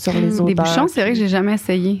concentres juste sur les odeurs. Des bouchons, c'est vrai que j'ai jamais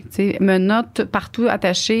essayé. Tu sais, menottes partout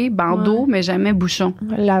attachées, bandeau, mais jamais bouchon.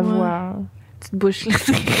 La voix. Petite bouche, là.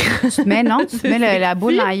 Mais non, tu te mets la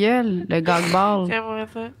boule dans la gueule, le gag ball. C'est vrai,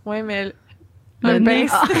 ça. Oui, mais Le nez.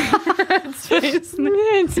 Un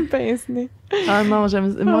petit pince-nez. Ah non,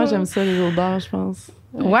 moi, j'aime ça, les odeurs, je pense.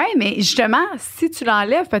 Ouais, mais justement, si tu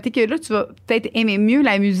l'enlèves, peut-être que là, tu vas peut-être aimer mieux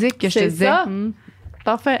la musique que je te C'est disais. ça.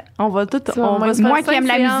 Parfait. On va tout. On va se faire Moi qui 5 aime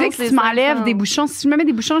la séances, musique, si les tu m'enlèves 5 des bouchons, si tu me mets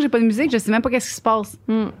des bouchons, j'ai pas de musique, je sais même pas qu'est-ce qui se passe.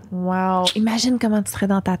 Wow. Imagine comment tu serais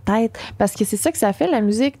dans ta tête. Parce que c'est ça que ça fait, la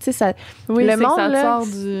musique. Tu sais, ça, Oui, le c'est que monde, ça te là, sort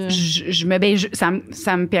du...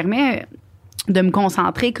 Ça me permet de me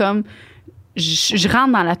concentrer comme je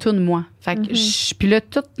rentre dans la toune, moi. Fait que puis là,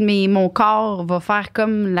 tout mon corps va faire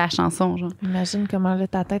comme la chanson, genre. imagine comment là,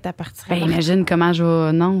 ta tête, elle partirait. Ben, imagine comment je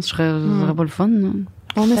vais. Non, je serais pas le fun, non?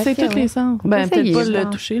 On essaie fait, toutes les sens. Ben, peut-être essayer, pas je le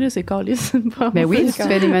pense. toucher, là, c'est calice. Ben oui, si tu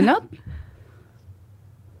fais des menottes.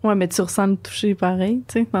 Ouais, mais tu ressens le toucher pareil,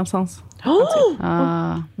 tu sais, dans le sens.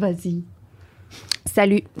 Ah. Vas-y.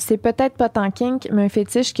 Salut. C'est peut-être pas tant kink, mais un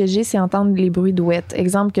fétiche que j'ai, c'est entendre les bruits de wet.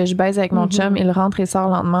 Exemple que je baise avec mon chum, il rentre et sort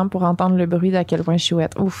lentement pour entendre le bruit d'à quel point je suis wet.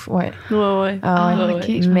 Ouf, ouais. Ouais. Ah, ouais. OK.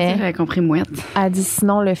 Je pensais Mais- que j'avais compris mouette. Elle dit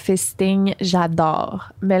sinon le fisting,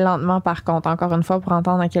 j'adore. Mais lentement par contre, encore une fois pour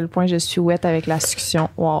entendre à quel point je suis wet avec la succion.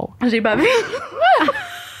 Wow. J'ai bavé.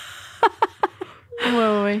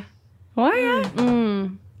 ouais. Ouais, hein?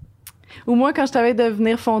 Ou moi, quand je t'avais de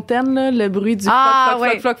devenir fontaine, là, le bruit du Ah, floc, ouais.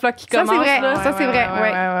 floc, floc, floc qui Ça, commence. c'est vrai. Là. Ça, c'est vrai.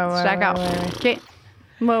 Ouais. Je suis d'accord. ouais. OK.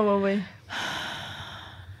 Ouais.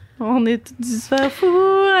 On est tous du se faire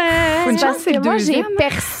fourrer. Faut une chance, Parce c'est que le moi, j'ai deuxième.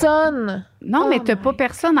 personne. Non, Oh mais t'as my- pas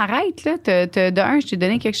personne. Arrête, là. De un, je t'ai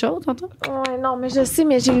donné quelque chose, tantôt. Ouais, non, mais je sais,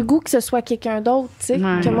 mais j'ai le goût que ce soit quelqu'un d'autre, tu sais.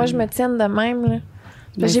 Ouais. Que moi, je me tienne de même, là.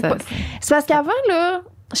 Ben, J'ai ça- pas- C'est parce qu'avant, là,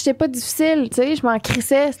 j'étais pas difficile, tu sais. Je m'en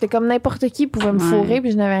crissais. C'était comme n'importe qui pouvait me Ouais. fourrer,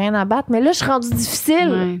 puis je n'avais rien à battre. Mais là, je suis rendue difficile.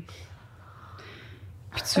 Ouais.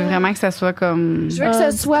 Puis tu veux vraiment que ça soit comme. Je veux que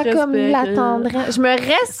Ah, ce soit tu te comme la respectes. tendresse. Je me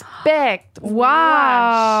respecte.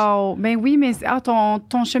 Wow! Ben oui, mais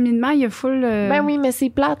ton cheminement, il est full. Ben oui, mais c'est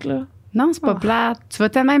plate, là. Non, c'est pas Oh. plate. Tu vas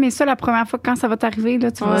tellement aimer ça la première fois quand ça va t'arriver,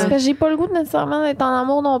 là. Tu vas. C'est parce que j'ai pas le goût nécessairement d'être en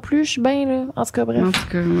amour non plus. Je suis bien, là. En tout cas, bref. En tout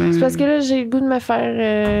cas, ouais. C'est parce que là, j'ai le goût de me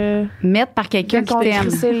faire Mettre par quelqu'un qui t'aime.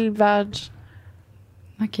 déconcrisser le vag.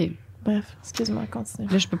 OK. Bref, excuse-moi, continue.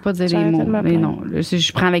 Là, je peux pas dire J'ai les arrêté mots. de me Les plaindre. noms. Là,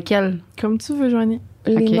 je prends lequel? Comme tu veux, Joanie.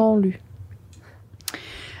 Les Ok. non lus.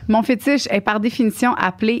 Mon fétiche est par définition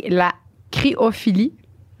appelé la cryophilie.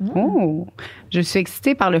 Oh! Je suis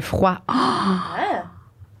excitée par le froid.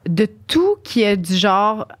 De tout qui est du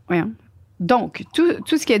genre... Voyons. Donc,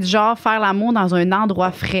 tout ce qui est du genre faire l'amour dans un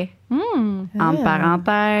endroit frais. Entre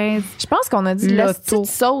parenthèses. Je pense qu'on a dit de la L'auto. petite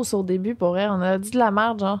sauce au début pour elle. On a dit de la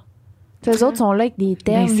merde, genre. Les autres sont là avec des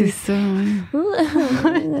thèmes. Ben, c'est ça.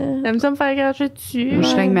 J'aime ça me faire cracher dessus. Je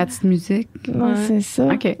suis avec ma petite musique. Ouais, c'est ça.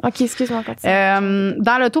 OK. OK, excuse-moi. Continue.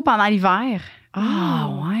 Dans l'auto pendant l'hiver. Ah,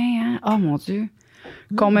 ouais, hein? Oh, mon Dieu.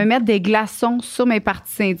 Qu'on me mette des glaçons sur mes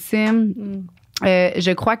parties intimes.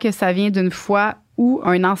 Je crois que ça vient d'une fois où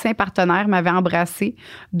un ancien partenaire m'avait embrassé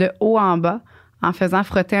de haut en bas en faisant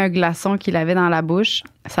frotter un glaçon qu'il avait dans la bouche.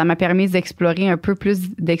 Ça m'a permis d'explorer un peu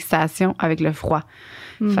plus d'excitation avec le froid.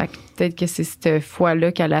 Fait que peut-être que c'est cette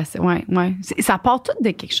fois-là qu'elle a... Ouais. Ça part tout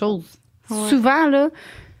de quelque chose. Ouais. Souvent, là,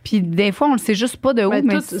 puis des fois, on le sait juste pas de où,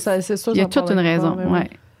 mais c'est sûr, il y a ça toute part une de quelque raison. part, Ouais.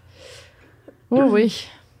 Oui.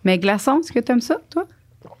 Mais glaçon, est-ce que tu aimes ça, toi?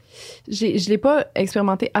 Je l'ai pas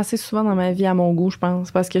expérimenté assez souvent dans ma vie à mon goût, je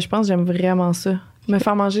pense. Parce que je pense que j'aime vraiment ça. Me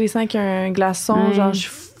faire manger les seins avec un glaçon, genre, je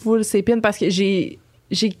suis full sépine parce que j'ai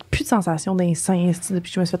plus de sensation d'un sein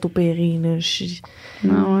depuis que je me suis fait opérer. Là.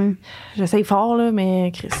 J'essaye fort, là,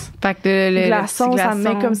 mais Chris. Fait que Le glaçon, ça me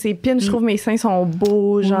met comme sépine. Je trouve mes seins sont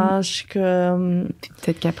beaux, genre, je suis comme...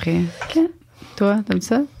 Peut-être qu'après. Toi, t'aimes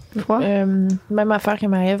ça? Froid? Même affaire que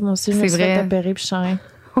Marie-Ève, moi aussi, je me suis fait opérer puis je suis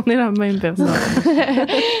On est la même personne.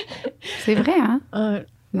 C'est vrai, hein?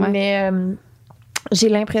 Ouais. Mais j'ai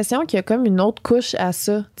l'impression qu'il y a comme une autre couche à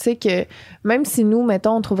ça. Tu sais, que même si nous,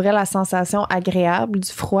 mettons, on trouverait la sensation agréable du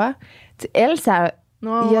froid, elle, ça...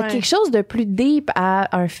 Il y a quelque chose de plus deep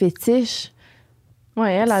à un fétiche.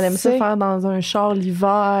 Ouais, elle aime ça faire dans un char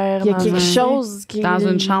l'hiver. Il y a quelque chose qui... Dans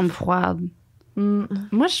une chambre froide.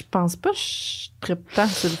 Moi, je pense pas que je trippe tant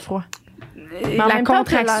sur le froid. La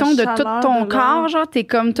contraction de tout ton corps, genre, t'es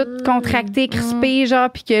comme toute contractée, crispée, genre,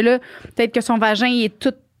 puis que là, peut-être que son vagin, il est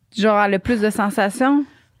tout, genre, le plus de sensations.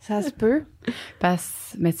 Ça se peut.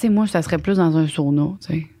 Mais tu sais, moi, ça serait plus dans un sauna,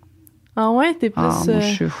 tu sais. Ah ouais, t'es plus... moi, je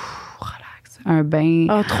suis relax. Un bain.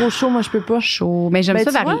 Ah, trop chaud, moi, je peux pas. Chaud. Mais j'aime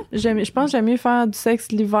ça varier. Je pense que j'aime mieux faire du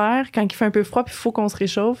sexe l'hiver quand il fait un peu froid puis il faut qu'on se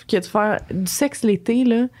réchauffe que de faire du sexe l'été,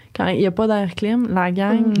 là, quand il n'y a pas d'air clim. La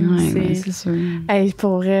gang, c'est sûr. Hey,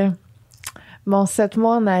 pour vrai... Mon 7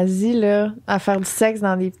 mois en Asie, là, à faire du sexe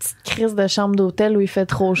dans des petites crises de chambre d'hôtel où il fait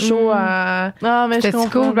trop chaud. Ah, mais je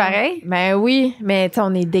comprends. Cool, pareil? Ben oui, mais tu sais,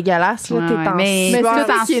 on est dégueulasse, là. T'es en mais sueur.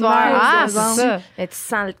 tout en sueur. Ah, c'est ça. Mais tu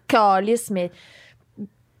sens le calice, mais...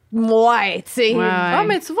 Ouais, tu sais. Ouais. Ah,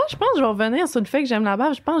 mais tu vois, je pense que je vais revenir sur le fait que j'aime la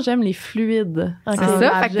bave. Je pense que j'aime les fluides. C'est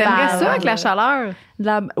ça, fait que t'aimerais ça avec la chaleur.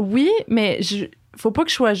 Oui, mais faut pas que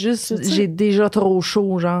je sois juste j'ai déjà trop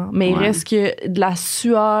chaud, genre. Mais il reste que de la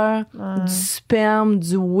sueur, du sperme,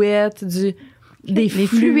 du wet, des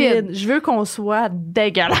fluides. Je veux qu'on soit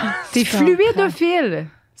dégueulasse. T'es fluidophile.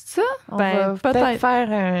 C'est ça? On va peut-être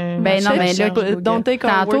faire un... Ben non, mais là,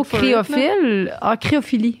 tantôt, cryophile.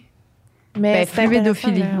 Cryophilie. Mais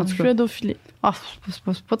fluidophilie, en tout cas. Fluidophilie. Ah,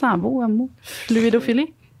 c'est pas tant beau, un mot.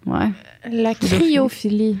 Fluidophilie? Ouais. La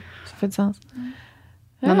cryophilie. Ça fait du sens.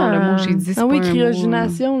 Non, le mot que j'ai dit, c'est pas oui, un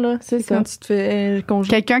cryogénation, là. C'est ça. quand tu te fais congeler.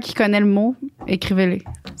 Quelqu'un qui connaît le mot, écrivez-le.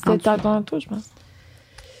 C'était encore toi, je pense.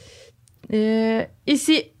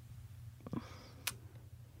 Ici.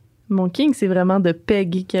 Mon king, c'est vraiment de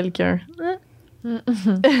peg quelqu'un.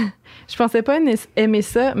 Je pensais pas aimer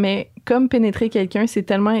ça, mais comme pénétrer quelqu'un, c'est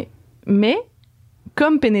tellement... Mais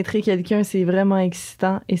comme pénétrer quelqu'un, c'est vraiment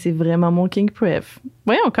excitant et c'est vraiment mon king préf.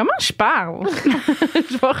 Voyons, comment je parle?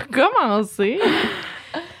 Je vais recommencer.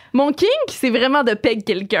 Mon king, c'est vraiment de peg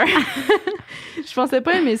quelqu'un. Je pensais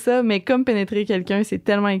pas aimer ça, mais comme pénétrer quelqu'un, c'est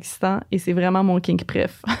tellement excitant et c'est vraiment mon king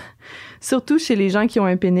préf. Surtout chez les gens qui ont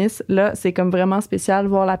un pénis, là, c'est comme vraiment spécial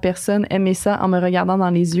voir la personne aimer ça en me regardant dans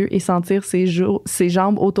les yeux et sentir ses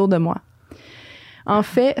jambes autour de moi. En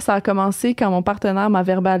fait, ça a commencé quand mon partenaire m'a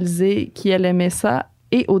verbalisé qu'elle aimait ça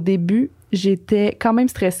et au début, j'étais quand même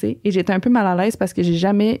stressée et j'étais un peu mal à l'aise parce que j'ai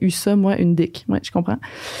jamais eu ça, moi, une dick. Ouais, je comprends.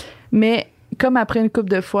 Mais comme après une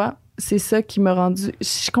couple de fois, c'est ça qui m'a rendu...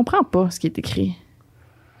 Je comprends pas ce qui est écrit.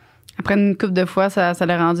 Après une couple de fois, ça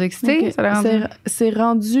l'a rendu excité? Okay. Ça l'a rendu... C'est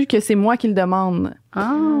rendu que c'est moi qui le demande.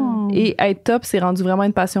 Oh. Et être top, c'est rendu vraiment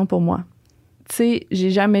une passion pour moi. Tu sais,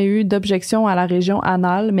 j'ai jamais eu d'objection à la région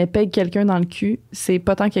anale, mais paye quelqu'un dans le cul, c'est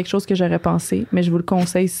pas tant quelque chose que j'aurais pensé, mais je vous le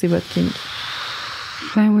conseille si c'est votre kink.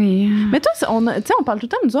 Ben oui. Mais toi, on parle tout le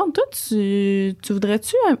temps de nous autres. Toi, tu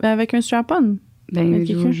voudrais-tu avec un strap-on? Ben,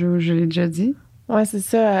 je l'ai déjà dit. Ouais, c'est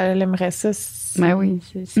ça. Elle aimerait ça. Ben oui.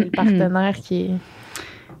 C'est le partenaire qui est...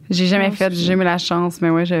 J'ai jamais fait, j'ai jamais eu la chance, mais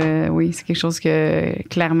oui, c'est quelque chose que,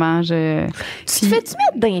 clairement, Tu te fais-tu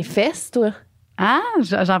mettre dans les fesses, toi? Ah,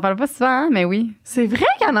 j'en parle pas souvent, hein, mais oui. C'est vrai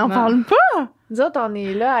qu'elle n'en Non. parle pas! Nous autres, on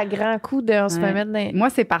est là à grands coups de... On se fait mettre dans... Moi,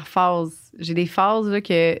 c'est par phase. J'ai des phases là,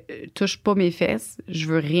 que touche pas mes fesses. Je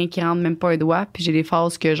veux rien qui rentre, même pas un doigt. Puis j'ai des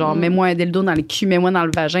phases que, genre, mets-moi un dildo dans le cul, mets-moi dans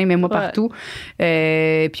le vagin, mets-moi partout.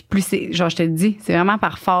 Puis plus c'est... Genre, je te le dis, c'est vraiment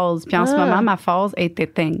par phase. Puis en ce moment, ma phase est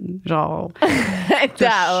éteinte. Genre,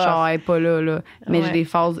 genre, elle est pas là. Mais j'ai des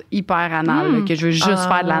phases hyper anales, là, que je veux juste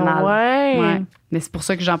faire de l'anal. Ouais. Mais c'est pour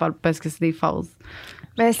ça que j'en parle, parce que c'est des phases.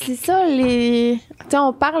 Ben, c'est ça, Tu sais,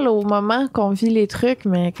 on parle au moment qu'on vit les trucs,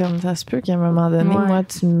 mais comme ça se peut qu'à un moment donné, moi,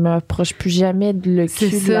 tu m'approches plus jamais de le cul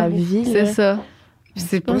de la vie. C'est là. ça. Puis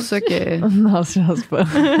c'est pour ça que... Non, je pense pas.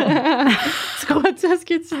 Tu crois-tu à ce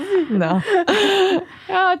que tu dis? Non.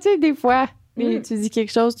 Ah, tu sais, des fois, tu dis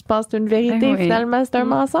quelque chose, tu penses que c'est une vérité, finalement, c'est un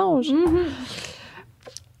mensonge.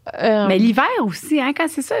 Mais l'hiver aussi, hein, quand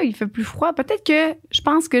c'est ça, il fait plus froid. Peut-être que je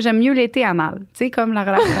pense que j'aime mieux l'été anal. Tu sais, comme la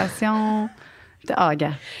relaxation.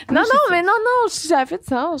 Regarde. Non, ça fait de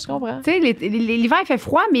sens, je comprends. Tu sais, l'hiver, il fait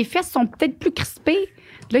froid, mes fesses sont peut-être plus crispées.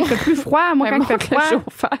 Là, il fait plus froid. Moi, quand il fait froid.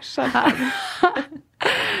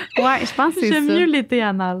 Ouais, je pense que c'est ça. J'aime mieux l'été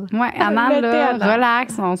anal. Ouais, anal, là,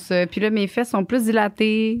 relax. Puis là, mes fesses sont plus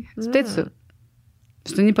dilatées. C'est peut-être ça.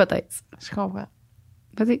 C'est une hypothèse. Je comprends.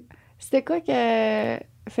 Vas-y. C'était quoi que.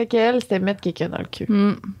 Fait qu'elle, c'était mettre quelqu'un dans le cul.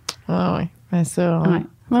 Ah, ouais. Ben ça,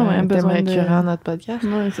 c'est un thème récurrent dans notre podcast.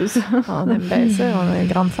 Ouais, c'est ça. On aime bien ça, on est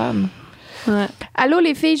grande fan. Ouais. Allô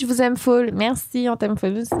les filles, je vous aime full. Merci, on t'aime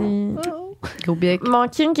full aussi. Gros bec. Mon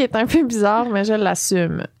kink est un peu bizarre, mais je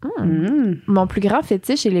l'assume. Mon plus grand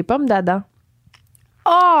fétiche est les pommes d'Adam.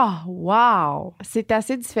 Oh, wow! C'est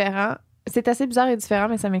assez différent. C'est assez bizarre et différent,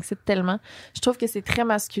 mais ça m'excite tellement. Je trouve que c'est très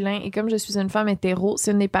masculin et comme je suis une femme hétéro,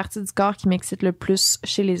 c'est une des parties du corps qui m'excite le plus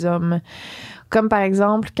chez les hommes. Comme par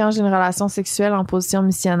exemple, quand j'ai une relation sexuelle en position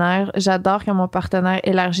missionnaire, j'adore quand mon partenaire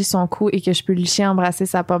élargit son cou et que je peux licher embrasser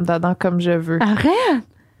sa pomme d'Adam comme je veux. Arrête!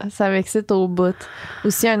 Ça m'excite au bout.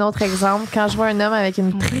 Aussi, un autre exemple, quand je vois un homme avec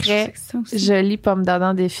une très jolie pomme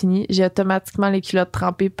d'Adam définie, j'ai automatiquement les culottes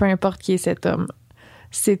trempées, peu importe qui est cet homme.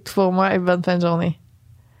 C'est tout pour moi et bonne fin de journée.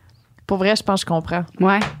 Pour vrai, je pense que je comprends.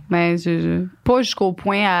 Ouais, mais pas jusqu'au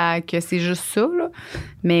point que c'est juste ça, là.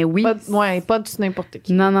 Mais oui. Pas du n'importe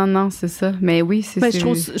qui. Non, c'est ça. Mais oui, c'est ça.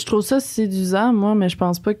 Je trouve ça séduisant, moi, mais je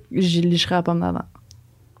pense pas que j'y licherais la pomme d'Adam.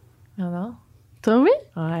 Ah non? Toi, oui?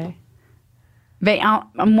 Ouais. Ben,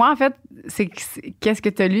 moi, en fait, qu'est-ce que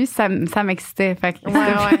t'as lu? Ça m'excitait. Fait que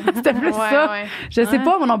c'était plus ça. Ouais. Je sais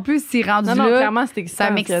pas, moi non plus, si rendu là. Non, clairement, c'était excitant.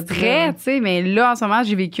 Ça m'extrait, tu sais, mais là, en ce moment,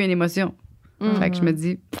 j'ai vécu une émotion. Fait que je me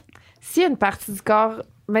dis. S'il y a une partie du corps,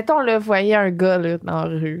 mettons, là, voyez un gars, là, dans la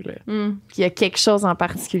rue, là, puis il y a quelque chose en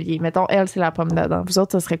particulier. Mettons, elle, c'est la pomme d'Adam. Vous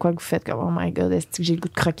autres, ça serait quoi que vous faites comme, oh my God, est-ce que j'ai le goût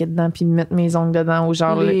de croquer dedans puis de mettre mes ongles dedans ou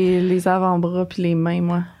genre. Les avant-bras puis les mains,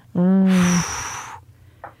 moi.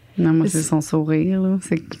 Non, moi, c'est son sourire, là.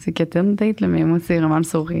 C'est quétaine, peut-être, là, mais moi, c'est vraiment le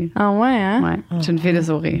sourire. Ah ouais, hein? Ouais, je suis une fille de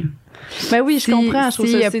sourire. Ben oui, je comprends. Je trouve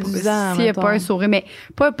ça séduisant. S'il n'y a pas un sourire, mais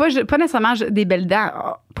pas nécessairement des belles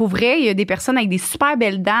dents. Pour vrai, il y a des personnes avec des super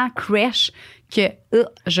belles dents, crèche, que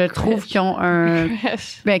je trouve qu'ils ont un...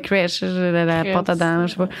 crèche, la porte à dents,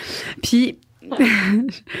 je sais pas. Puis...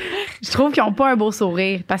 je trouve qu'ils n'ont pas un beau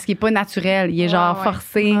sourire parce qu'il n'est pas naturel. Il est genre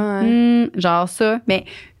forcé, genre ça. Mais...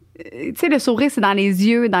 tu sais, le sourire, c'est dans les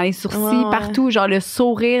yeux, dans les sourcils, partout. Genre, le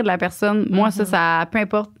sourire de la personne. Moi, ça, peu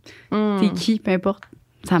importe. T'es qui, peu importe.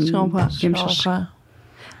 Ça me cherche.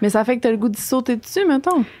 Mais ça fait que t'as le goût d'y sauter dessus,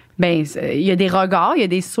 mettons. Ben, il y a des regards, il y a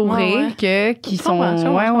des sourires qui sont...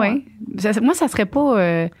 Moi, ça serait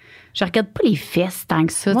pas... je regarde pas les fesses tant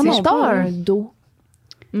que ça. Moi, non, pas un dos.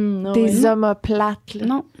 Des omoplates, là.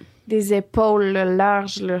 Non. Des épaules, là,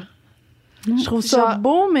 larges, là. Je trouve ça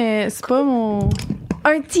beau, mais c'est pas mon...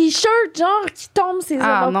 Un T-shirt, genre, qui tombe ses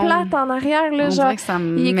omoplates en arrière, là, on genre. Dirait que ça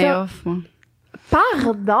me met off, moi.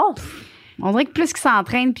 Pardon? On dirait que plus qu'il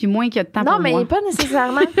s'entraîne, puis moins qu'il y a de temps pour moi. Non, mais pas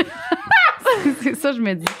nécessairement. C'est ça, je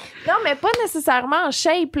me dis. Non, mais pas nécessairement en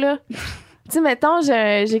shape, là. Tu sais, mettons,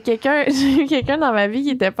 j'ai quelqu'un dans ma vie qui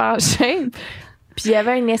était pas en shape. Puis il y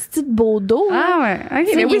avait un esti de beau dos. Ah ouais. OK.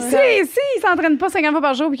 Mais oui, si il s'entraîne pas 50 fois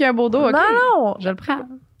par jour puis qu'il y a un beau dos, OK. Non. Je le prends.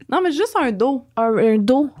 Non, mais juste un dos. Un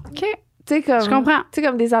dos. OK. Tu sais, comme... Je comprends. Tu sais,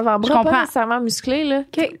 comme des avant-bras, pas nécessairement musclés, là.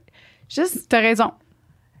 OK. Juste... T'as raison.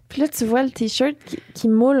 Puis là, tu vois le T-shirt qui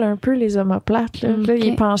moule un peu les omoplates, là. Là, il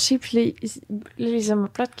est penché, puis là, les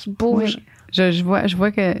omoplates qui bougent. Oui. Je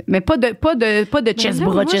vois que... Mais pas de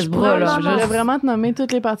chest-bras, là. Je pourrais vraiment te nommer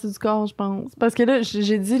toutes les parties du corps, je pense. Parce que là,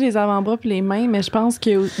 j'ai dit les avant-bras puis les mains, mais je pense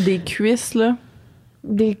qu'il y a des cuisses, là.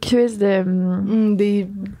 Des cuisses de... des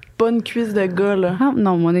bonnes cuisses de gars, là. Ah,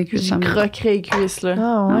 non, moi, des cuisses, J'ai croquerais les cuisses, là.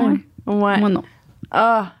 Ah, ouais. Ouais. Moi, non.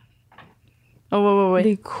 Ah! Oh, ouais.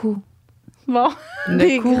 Des coups. Bon.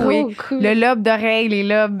 Le cou, gros oui. coups. Le lobe d'oreille, les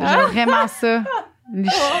lobes. J'aime vraiment ça. Tu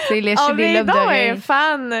sais, lécher On des est lobes donc un d'oreille.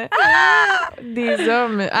 fan des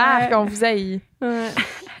hommes. Ah, qu'on vous haït. Ouais.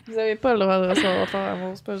 Vous avez pas le droit de recevoir votre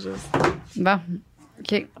amour, c'est pas juste. Bon,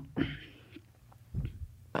 OK.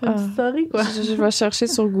 Sorry, quoi. Je vais chercher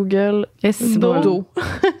sur Google Qu'est-ce que c'est beau? dodo.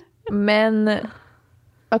 Men.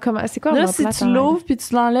 Ah, comment? C'est quoi Là, omoplate si tu en anglais? l'ouvres puis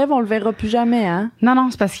tu l'enlèves, on le verra plus jamais, hein? Non,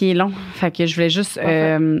 c'est parce qu'il est long. Fait que je voulais juste...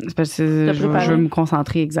 c'est parce que T'as je préparé? veux me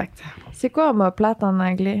concentrer, exact. C'est quoi omoplate en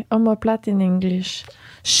anglais? Omoplate in English.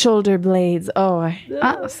 Shoulder blades. Oh, ouais.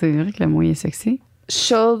 Ah, c'est vrai que le mot est sexy.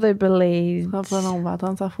 Shoulder blades. Ah, pas non, on va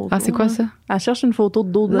attendre sa photo. Ah, c'est quoi ça? Elle cherche une photo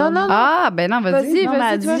de dos d'homme. Non, non, non. Ah, ben non, vas-y. Vas-y. Non, mais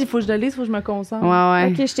elle toi. dit, il faut que je le lise, il faut que je me concentre.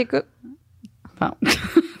 Ouais. Ok, je t'écoute. Bon.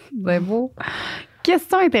 C'est beau.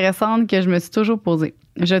 Question intéressante que je me suis toujours posée.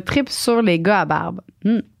 Je tripe sur les gars à barbe.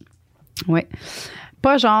 Ouais.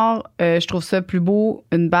 Pas genre, je trouve ça plus beau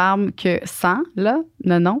une barbe que sans, là.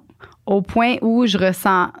 Non. Au point où je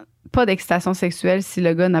ressens pas d'excitation sexuelle si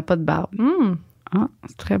le gars n'a pas de barbe. Ah,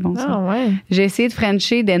 c'est très bon, ça. Ah, ouais. J'ai essayé de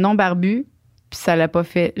frencher des non-barbus, puis ça l'a pas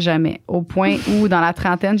fait jamais. Au point où, dans la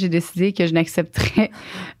trentaine, j'ai décidé que je n'accepterais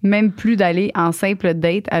même plus d'aller en simple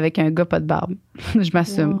date avec un gars pas de barbe. Je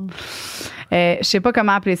m'assume. Wow. Je sais pas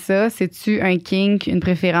comment appeler ça. C'est-tu un kink, une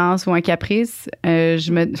préférence ou un caprice?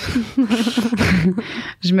 Je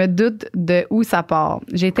me doute de où ça part.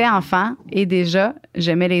 J'étais enfant et déjà,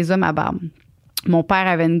 j'aimais les hommes à barbe. Mon père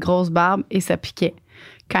avait une grosse barbe et ça piquait.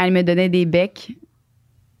 Quand il me donnait des becs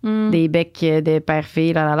de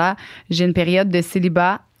père-fille, j'ai une période de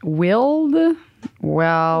célibat wild,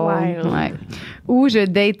 ouais, où je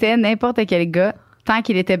datais n'importe quel gars tant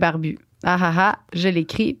qu'il était barbu. Je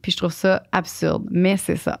l'écris, puis je trouve ça absurde. Mais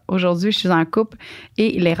c'est ça. Aujourd'hui, je suis en couple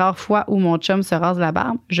et les rares fois où mon chum se rase la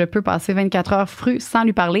barbe, je peux passer 24 heures fru sans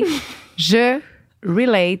lui parler. Je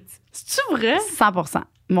relate. C'est-tu vrai? 100%.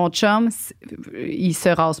 Mon chum, il se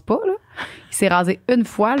rase pas, là. Il s'est rasé une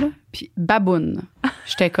fois, là, puis baboune.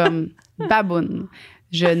 J'étais comme baboune.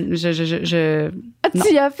 Tu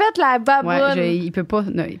as fait la baboune. Ouais, il peut pas.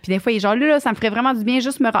 Non. Puis des fois, il est genre, là, ça me ferait vraiment du bien,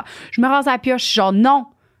 juste je me rase à la pioche. Je suis genre, non,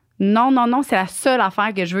 c'est la seule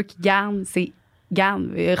affaire que je veux qu'il garde. C'est, garde,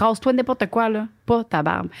 rase-toi n'importe quoi, là, pas ta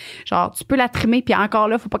barbe. Genre, tu peux la trimer, puis encore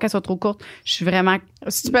là, faut pas qu'elle soit trop courte. Je suis vraiment.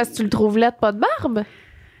 C'est parce que tu le trouves laid, pas de barbe?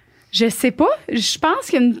 Je sais pas. Je pense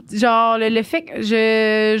que, genre, le fait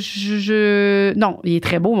que non, il est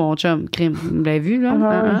très beau, mon chum. Crime, vous l'avez vu,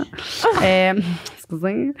 là?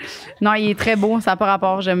 Excusez. Non, il est très beau, ça n'a pas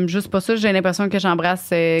rapport. J'aime juste pas ça. J'ai l'impression que j'embrasse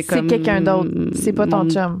comme... C'est quelqu'un d'autre. C'est pas ton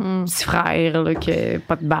chum. Mon petit frère, là, qui a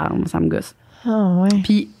pas de barbe. Ça me gosse. Ah, ouais.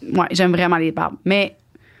 Puis, ouais, j'aime vraiment les barbes. Mais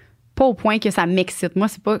pas au point que ça m'excite. Moi,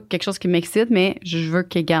 c'est pas quelque chose qui m'excite, mais je veux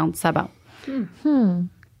qu'il garde sa barbe.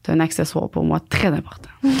 C'est un accessoire pour moi très important.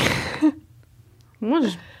 Moi,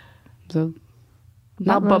 Non,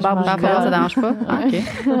 Barbe, pas pas barbe, ça dérange pas? Ah, OK.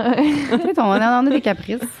 Peut-être on a des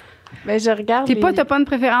caprices. Ben, je regarde. T'as pas une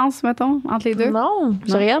préférence, mettons, entre les deux? Non,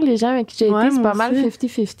 je regarde les gens avec qui j'ai été, Ouais, c'est moi pas mal aussi.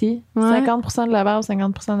 50-50. Ouais. 50% de la barbe,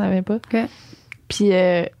 50% n'avait pas. OK. Puis,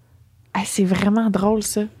 c'est vraiment drôle,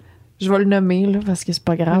 ça. Je vais le nommer, là, parce que c'est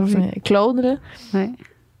pas grave. Oui. Mais Claude, là, Ouais.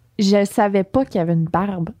 je savais pas qu'il y avait une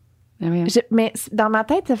barbe. Ah oui. Mais dans ma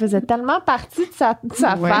tête, ça faisait tellement partie de sa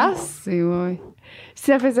Ouais, face. C'est, ouais.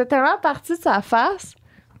 Ça faisait tellement partie de sa face.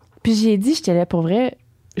 Puis j'ai dit, j'étais là pour vrai.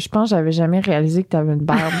 Je pense que j'avais jamais réalisé que t'avais une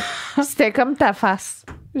barbe. C'était comme ta face.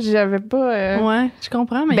 J'avais pas. Ouais, je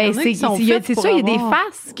comprends, mais Ben, il y en a qui sont faites c'est pour ça, il y a des avoir.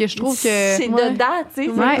 faces que je trouve que. C'est Ouais. dedans, tu sais.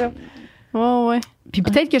 Ouais. c'est comme- Ouais. Puis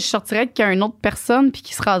peut-être que je sortirais avec une autre personne puis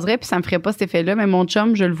qui se raserait puis ça me ferait pas cet effet-là, mais mon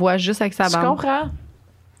chum, je le vois juste avec sa Je barbe. comprends.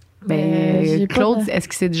 Mais Ben, j'ai pas Claude, de- est-ce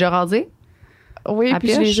qu'il s'est déjà rasé? Oui, à puis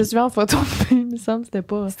je l'ai pioche? juste vu en photo. Il me semble que c'était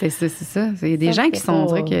pas. C'est ça. Il y a des Ça gens me qui fait sont, on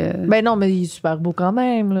pas- dirait que. Ben non, mais il est super beau quand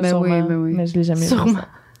même, là, Ben sûrement. oui, ben oui. Mais je l'ai jamais Sûrement. vu. ça.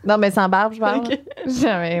 Non, mais sans barbe, je parle. Ok.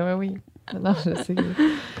 Jamais, oui. Non, je sais.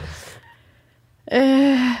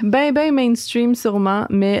 Ben mainstream sûrement,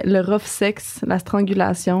 mais le rough sex, la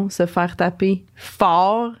strangulation, se faire taper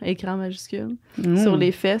fort, écran majuscule, sur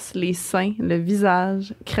les fesses, les seins, le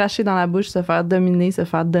visage, cracher dans la bouche, se faire dominer, se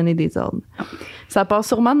faire donner des ordres. Ça part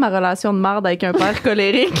sûrement de ma relation de marde avec un père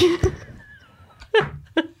colérique.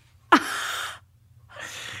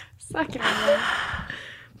 Sacrément.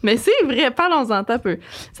 Mais c'est vrai, parlons-en un peu.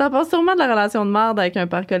 Ça part sûrement de la relation de marde avec un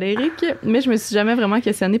père colérique, mais je me suis jamais vraiment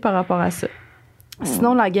questionnée par rapport à ça.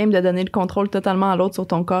 Sinon, la game de donner le contrôle totalement à l'autre sur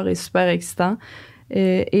ton corps est super excitant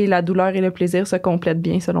et la douleur et le plaisir se complètent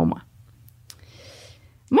bien, selon moi.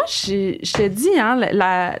 Moi, je te dis, hein,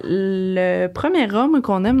 le premier homme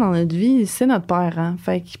qu'on aime dans notre vie, c'est notre père. Hein.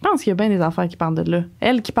 Fait que je pense qu'il y a bien des affaires qui partent de là.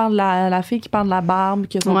 Elle qui parle de la fille qui parle de la barbe,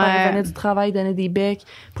 que son père venait du travail, donnait des becs.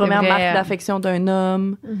 Première marque d'affection d'un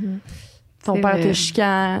homme. Ton père te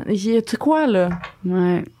chicane. Tu sais quoi, là?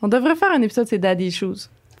 Ouais. On devrait faire un épisode, c'est Daddy Issues.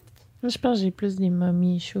 Moi, je pense que j'ai plus des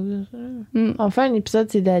mommy issues. On fait un épisode,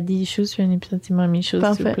 c'est Daddy issues, puis un épisode, c'est mommy issues,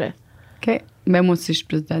 s'il vous plaît. OK. Ben, moi aussi, je suis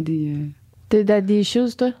plus daddy. T'es Daddy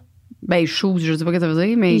issues, toi? Ben, shoes, je sais pas ce que ça veut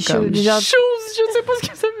dire, mais comme... Genre... Shoes, je sais pas ce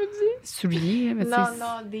que ça veut dire. Souliers, mais Non,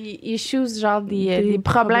 des issues, genre des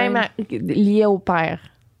problèmes liés au père.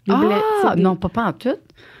 Non, pas en tout.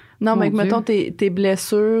 Non, mais Mon mettons, tes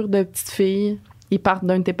blessures de petite fille, ils partent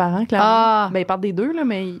d'un de tes parents, clairement. Ben, ils partent des deux, là,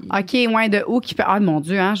 mais... OK, ouais, de où qui... Ah, mon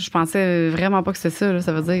Dieu, hein, je pensais vraiment pas que c'était ça, là,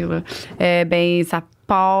 ça veut dire. Là. Ben, ça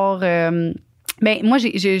part... ben, moi,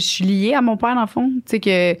 je suis liée à mon père, dans le fond. Tu sais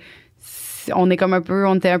que... On était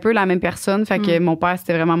un peu la même personne. Fait que mon père,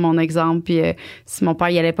 c'était vraiment mon exemple. Puis si mon père,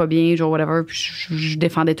 il allait pas bien, genre, whatever, puis je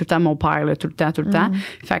défendais tout le temps mon père, là, tout le temps.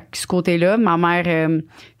 Fait que ce côté-là, ma mère,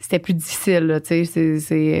 c'était plus difficile, là, tu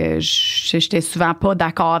sais. J'étais souvent pas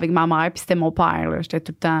d'accord avec ma mère, puis c'était mon père, là. J'étais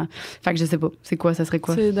tout le temps... Fait que je sais pas. C'est quoi? Ça serait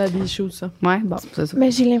quoi? C'est Daddy Issues, ça. Ouais, bon, c'est ça. Mais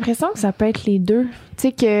j'ai l'impression que ça peut être les deux. Tu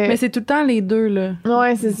sais que... Mais c'est tout le temps les deux, là.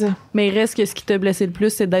 Ouais, c'est ça. Mais il reste que ce qui t'a blessé le plus,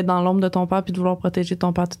 c'est d'être dans l'ombre de ton père puis de vouloir protéger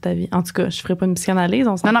ton père toute ta vie. En tout cas, je ferai pas une psychanalyse,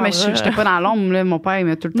 on s'en Non, mais j'étais pas dans l'ombre, là. Mon père, il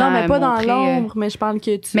m'a tout le temps Non, mais pas montré, dans l'ombre, mais je parle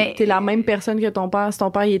que t'es la même personne que ton père. Si ton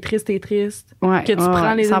père, il est triste, t'es triste. Ouais, que tu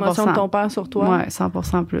prends les 100%. émotions de ton père sur toi. Ouais,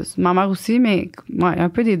 100% plus. Ma mère aussi, mais ouais, un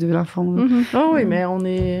peu des deux, dans le fond. Oh oui, mais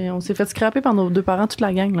on s'est fait scraper par nos deux parents, toute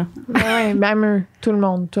la gang, là. Ouais, même eux. Tout le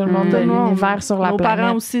monde de l'univers sur la nos planète. Nos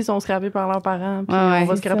parents aussi sont scrapés par leurs parents, puis ouais, on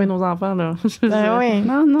va scraper nos enfants, là. Oui.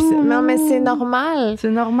 Non, mais c'est normal.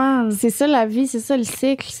 C'est normal. C'est ça la vie, c'est ça le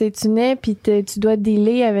cycle. C'est tu nais, puis tu dois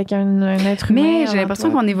dealer avec un être humain. Mais j'ai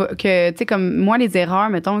l'impression que, tu sais, comme moi, les erreurs,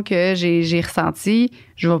 mettons, que j'ai ressenties,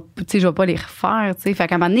 je vais pas les refaire, tu sais. Fait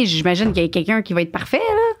qu'à un moment donné, j'imagine qu'il y a quelqu'un qui va être parfait,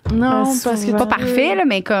 là. Non, parce que pas parfait, là,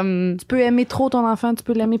 mais comme... Tu peux aimer trop ton enfant, tu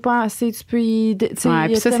peux l'aimer pas assez, tu peux y... Ouais,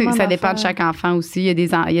 puis ça dépend de chaque enfant aussi. Il y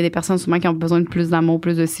a des personnes souvent qui ont besoin de plus d'amour,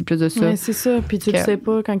 plus de ci, plus de ça. Ouais, c'est ça. Puis tu le sais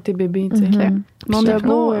pas quand t'es bébé, tu sais.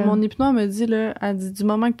 Mon hypno me dit, là, elle dit, du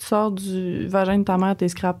moment que tu sors du vagin de ta mère, t'es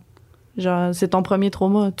scrap. Genre, c'est ton premier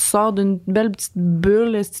trauma. Tu sors d'une belle petite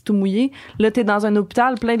bulle, c'est tout mouillé. Là, t'es dans un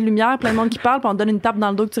hôpital, plein de lumière, plein de monde qui parle, puis on te donne une tape dans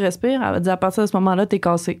le dos que tu respires. Elle va dire, à partir de ce moment-là, t'es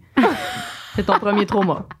cassé. C'est ton premier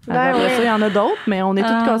trauma. Après ça, il y en a d'autres, mais on est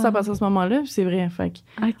tous cassés à partir de ce moment-là, puis c'est vrai. Fait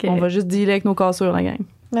on va juste dealer avec nos cassures, la gang.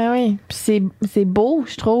 Ben oui. Puis c'est beau,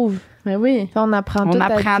 je trouve. Ben oui. On apprend de ça,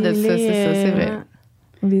 c'est ça, c'est vrai.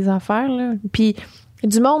 Des affaires, là. Puis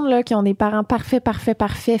du monde, là, qui ont des parents parfaits,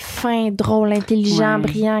 fins, drôles, intelligents,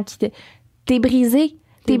 brillants, t'es brisé.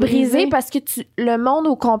 T'es brisé parce que le monde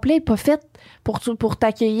au complet est pas fait pour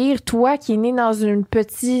t'accueillir, toi qui es né dans une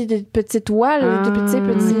petite toile, OK,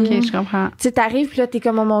 je comprends. Tu sais, t'arrives, puis là, t'es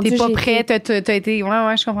comme, oh mon Dieu, t'es pas prêt, t'as été...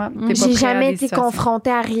 Ouais, je comprends. J'ai jamais été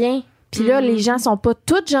confrontée à rien. Puis là, les gens sont pas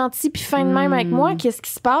tous gentils puis fins de même avec moi. Qu'est-ce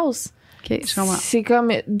qui se passe? OK, je comprends. C'est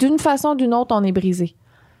comme, d'une façon ou d'une autre, on est brisé.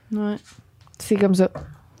 Ouais. C'est comme ça.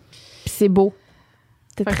 Puis c'est beau.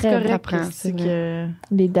 C'est très correct. C'est que...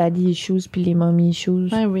 Les daddy issues puis les mommy issues.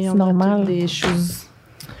 Ouais, oui, c'est normal. Des choses.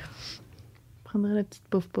 Je prendrais la petite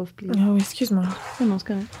pouf, please. Ah oui, excuse-moi. Non, c'est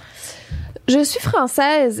correct. Je suis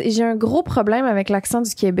française et j'ai un gros problème avec l'accent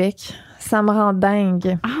du Québec. Ça me rend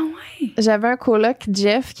dingue. Ah ouais? J'avais un coloc,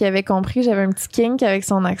 Jeff, qui avait compris que j'avais un petit kink avec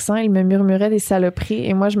son accent. Il me murmurait des saloperies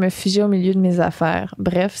et moi, je me figeais au milieu de mes affaires.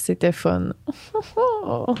 Bref, c'était fun.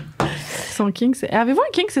 Son kink, c'est... Avez-vous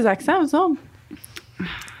un kink, ses accents, vous autres?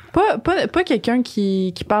 Pas quelqu'un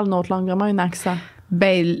qui parle une autre langue, vraiment un accent.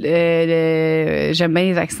 Ben, j'aime bien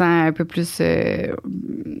les accents un peu plus...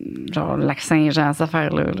 genre l'accent, genre, cette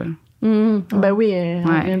affaire-là, là. Ben oui,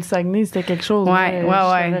 on vient de Saguenay, c'était quelque chose. Ouais.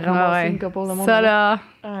 Ça, là.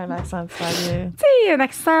 Un accent de Saguenay. Tu sais, un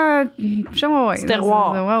accent... C'est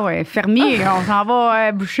terroir. Ouais. Fermier, on s'en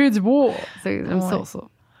va boucher du bois. J'aime ça.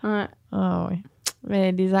 Ouais. Ah oui.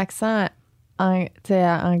 Mais des accents...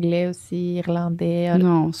 anglais aussi, irlandais.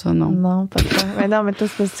 Non, ça, non. Non, pas ça. Mais non, mais toi,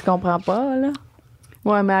 c'est parce que tu comprends pas, là.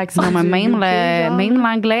 Ouais, mais accent. Non, mais même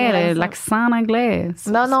l'anglais, Ouais, l'accent en anglais.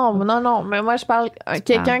 Non. Mais moi, je parle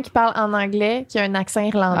quelqu'un qui parle en anglais, qui a un accent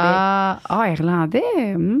irlandais.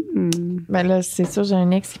 Irlandais? Ben là, c'est sûr, j'ai un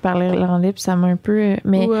ex qui parle irlandais, puis ça m'a un peu...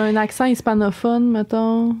 Mais... Ou un accent hispanophone,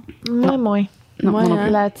 mettons. Moins. Non,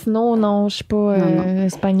 Latino, non, je sais pas.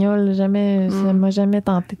 Espagnol, jamais, ça m'a jamais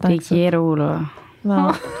tenté tant que ça. Quiero, là. Non.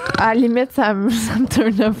 À la limite, ça me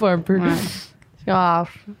turn off un peu. Ouais.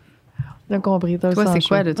 J'ai compris. Toi, c'est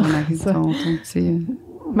quoi de ton mari, ton petit...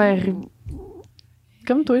 Ben,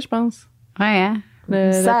 comme toi, je pense. Ouais, hein?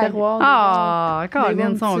 Le terroir. Ah,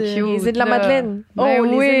 Caroline, sont cute. Les îles de la Madeleine. Ben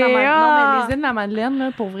oui, les îles de la Madeleine. ah! Non, mais les îles de la Madeleine,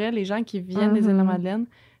 là, pour vrai, les gens qui viennent des îles de la Madeleine,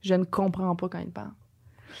 je ne comprends pas quand ils parlent.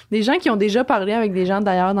 Des gens qui ont déjà parlé avec des gens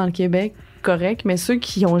d'ailleurs dans le Québec, correct, mais ceux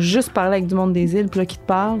qui ont juste parlé avec du monde des îles, puis là, qui te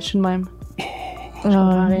parlent, je suis de même. Je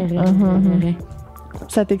comprends rien.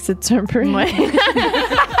 Ça t'excite-tu un peu? Ouais.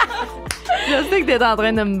 Je sais que t'es en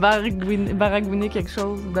train de me baragouiner quelque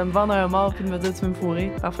chose, de me vendre un mort puis de me dire tu veux me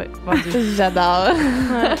fourrer. Parfait. Vendu. J'adore.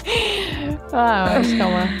 Ouais. Ah ouais, je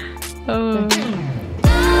comprends.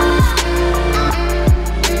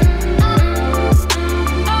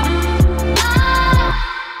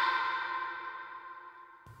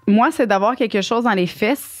 Moi, c'est d'avoir quelque chose dans les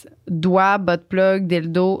fesses, doigts, bot plug,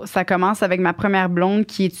 dildo. Ça commence avec ma première blonde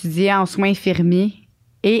qui étudiait en soins infirmiers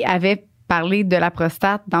et avait parlé de la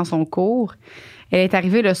prostate dans son cours. Elle est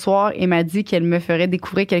arrivée le soir et m'a dit qu'elle me ferait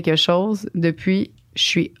découvrir quelque chose. Depuis, je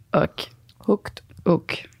suis hooked.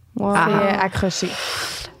 Wow. Ah. C'est accroché.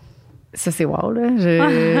 Ça, c'est wow, là. Tu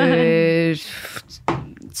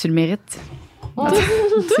le mérites.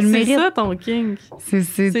 Tu le mérites. C'est ça ton kink.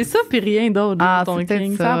 C'est ça puis rien d'autre, ton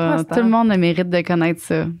kink. Ça. Tout le monde le mérite de connaître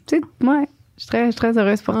ça. Tu sais, ouais, je suis très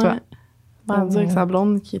heureuse pour toi. On va dire que sa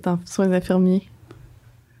blonde qui est en soins infirmiers.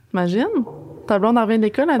 Imagine, ta blonde revient de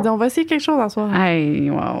l'école, elle dit on va essayer quelque chose à soir. Hey,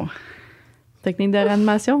 wow. Technique de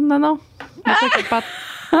réanimation? Non.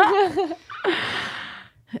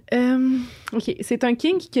 OK, c'est un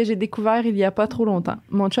kink que j'ai découvert il y a pas trop longtemps.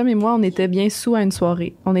 Mon chum et moi, on était bien sous à une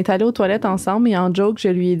soirée. On est allés aux toilettes ensemble et en joke, je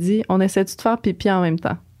lui ai dit « On essaie-tu de faire pipi en même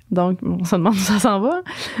temps? » Donc, on se demande où ça s'en va.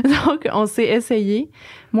 Donc, on s'est essayé.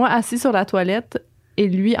 Moi, assis sur la toilette et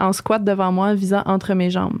lui en squat devant moi, visant entre mes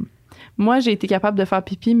jambes. Moi, j'ai été capable de faire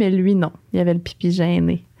pipi, mais lui, non. Il avait le pipi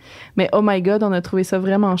gêné. Mais oh my God, on a trouvé ça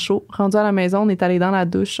vraiment chaud. Rendu à la maison, on est allé dans la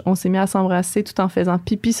douche. On s'est mis à s'embrasser tout en faisant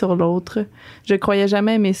pipi sur l'autre. Je croyais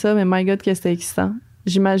jamais aimer ça, mais my God, que c'était excitant.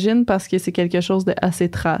 J'imagine parce que c'est quelque chose de assez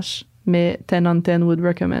trash. Mais 10 on 10 would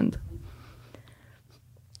recommend.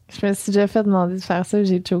 Je me suis déjà fait demander de faire ça,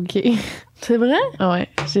 j'ai choqué. C'est vrai? Ouais.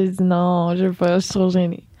 J'ai dit non, je veux pas, je suis trop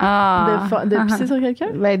gênée. De pisser sur quelqu'un?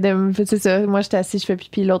 Ben, c'est ça. Moi, j'étais assise, je fais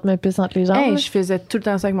pipi, l'autre me pisse entre les jambes. Hey, je faisais tout le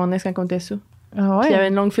temps ça avec mon ex quand on était sous. Ah ouais? Puis il y avait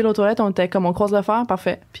une longue file aux toilettes, on était comme on croise le fer,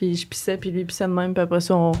 parfait. Puis je pissais, puis lui pissait de même, puis après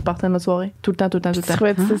ça, on repartait de notre soirée. Tout le temps. Tu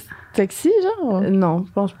trouvais ça sexy, genre? Non,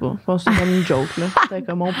 je pense pas. Je pense que c'était comme une joke, là. C'était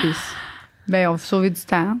comme on pisse. Ben, on va sauver du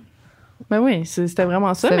temps. Ben oui, c'était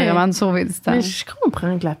vraiment ça. C'est vraiment de sauver du temps. Mais je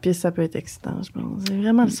comprends que la pisse, ça peut être excitant, je pense. C'est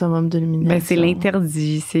vraiment le summum de l'illumination. Ben, c'est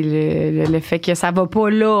l'interdit. C'est le fait que ça va pas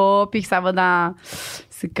là, puis que ça va dans...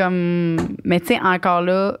 C'est comme... Mais tu sais, encore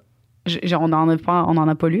là, on en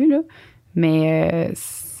a pas lu, là. Mais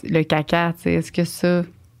le caca, tu sais, est-ce que ça,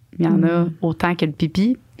 il y en a autant que le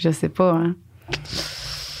pipi? Je sais pas, hein.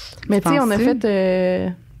 Mais tu sais, on a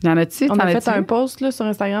fait... y en a-tu? On a fait un post là, sur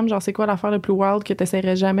Instagram, genre c'est quoi l'affaire le plus wild que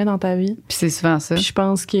t'essaierais jamais dans ta vie? Puis c'est souvent ça. Puis je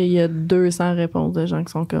pense qu'il y a 200 réponses de gens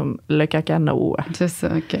qui sont comme le caca, no. C'est ça,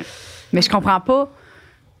 OK. Mais je comprends pas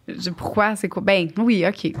pourquoi, c'est quoi? Ben oui,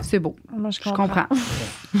 OK, c'est beau. Moi, je comprends.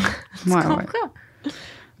 Tu comprends?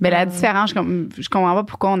 Ben la différence, je comprends pas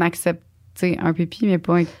pourquoi on accepte un pipi, mais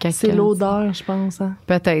pas un caca. C'est l'odeur, je pense. Hein.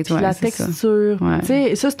 Peut-être, oui. La texture. Ouais. Tu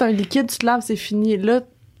sais, ça, c'est un liquide, tu te laves, c'est fini. Là,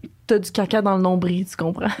 t'as du caca dans le nombril, tu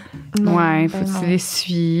comprends? Non, ouais, faut que tu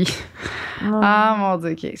l'essuies. Ah, mon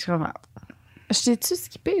Dieu, OK, je comprends. Je t'ai-tu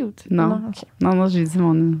skippé ou Non. Okay. Non, j'ai dit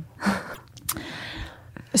mon nom.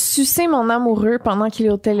 Sucer mon amoureux pendant qu'il est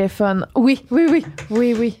au téléphone. Oui.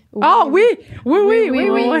 Ah oui! Tout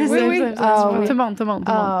le monde.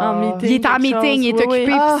 En meeting, il est en meeting, il est occupé,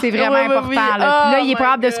 puis c'est vraiment important. Là. Puis là, il est pas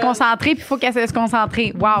capable de se concentrer, puis il faut qu'elle se concentre.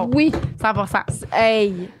 Wow! Oui! 100%.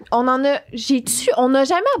 Hey! On n'a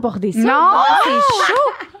jamais abordé ça. Non! C'est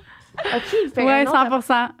chaud! OK, il fait ouais, un autre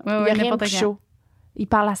 100%. il y a rien de plus chaud. Il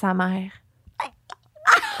parle à sa mère.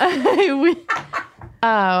 Oui.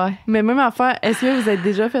 Ah ouais. Mais même affaire, est-ce que vous êtes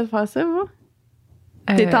déjà fait faire ça, vous?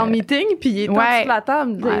 T'es en meeting, puis il est en dessous de la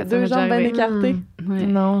table, les deux jambes bien écartées. Ouais.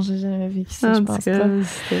 Non, j'ai jamais vécu ça, je pense pas.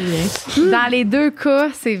 C'était bien. Dans les deux cas,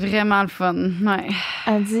 c'est vraiment le fun. Ouais.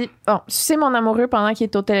 Elle dit, sucer mon amoureux pendant qu'il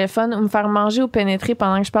est au téléphone ou me faire manger ou pénétrer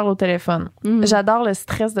pendant que je parle au téléphone. J'adore le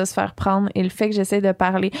stress de se faire prendre et le fait que j'essaie de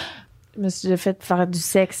parler. Je me suis déjà fait faire du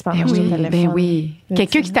sexe pendant que j'étais au téléphone. Ben oui.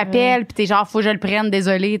 Quelqu'un qui t'appelle, puis t'es genre, faut que je le prenne,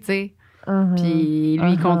 désolé, tu sais. Puis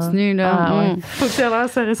lui, il continue, là. Ouais. Faut que tu aies l'air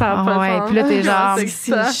serré ça va ouais, puis là, t'es genre...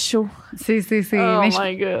 C'est chaud. C'est... Oh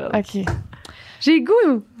my God. OK. J'ai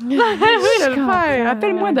goût. Je vais le faire.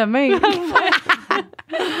 Appelle-moi demain.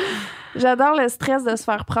 J'adore le stress de se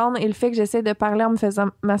faire prendre et le fait que j'essaie de parler en me faisant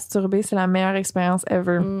masturber. C'est la meilleure expérience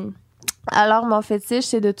ever. Alors, mon fétiche,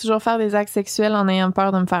 c'est de toujours faire des actes sexuels en ayant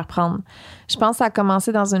peur de me faire prendre. Je pense que ça a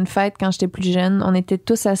commencé dans une fête quand j'étais plus jeune. On était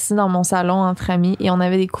tous assis dans mon salon entre amis et on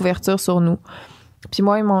avait des couvertures sur nous. Puis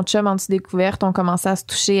moi et mon chum, en dessous des couvertes, on commençait à se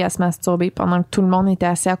toucher et à se masturber pendant que tout le monde était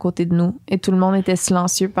assis à côté de nous et tout le monde était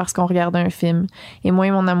silencieux parce qu'on regardait un film. Et moi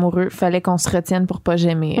et mon amoureux, fallait qu'on se retienne pour pas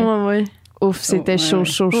gémir. Ouais. Ouf, c'était chaud.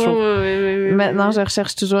 Maintenant, je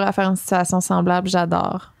recherche toujours à faire une situation semblable.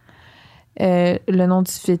 J'adore. Le nom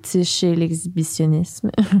du fétiche, c'est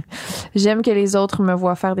l'exhibitionnisme. J'aime que les autres me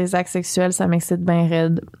voient faire des actes sexuels, ça m'excite bien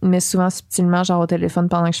raide. Mais souvent, subtilement, genre au téléphone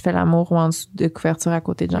pendant que je fais l'amour ou en dessous de couverture à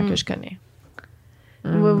côté de gens que je connais.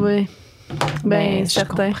 Oui. Ben,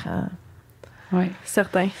 certain. Je comprends. Oui,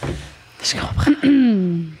 certain. Je comprends.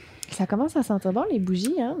 Ça commence à sentir bon, les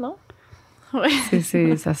bougies, hein, non? Oui.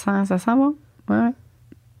 Ça sent bon. Ouais.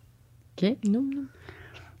 OK. Non.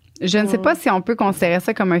 Je ne sais pas si on peut considérer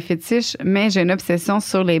ça comme un fétiche, mais j'ai une obsession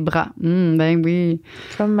sur les bras. Ben oui.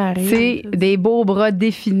 Comme Marie. C'est des beaux bras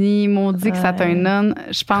définis, maudit que ça t'étonne.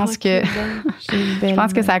 Je pense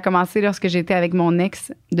que ça a commencé lorsque j'étais avec mon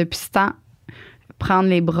ex. Depuis ce temps, prendre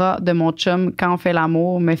les bras de mon chum quand on fait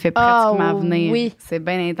l'amour me fait pratiquement venir. Oui. C'est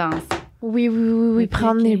bien intense. Oui.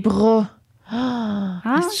 Prendre les bras.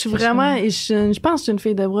 Je suis vraiment... Je pense que je suis une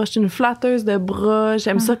fille de bras. Je suis une flatteuse de bras.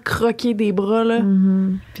 J'aime ça croquer des bras, là.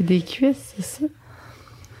 Puis des cuisses, c'est ça?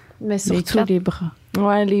 Mais surtout les bras.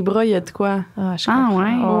 Ouais, les bras, il y a de quoi. Je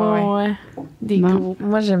comprends. Ouais. Des gros.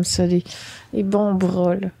 Moi, j'aime ça, les bons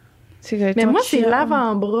bras, là. Mais moi, c'est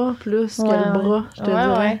l'avant-bras plus que le bras, je te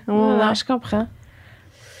dirais. Ouais, je comprends.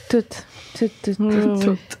 Tout.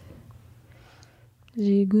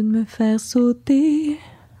 J'ai le goût de me faire sauter.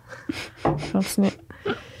 Continue.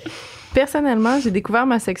 Personnellement, j'ai découvert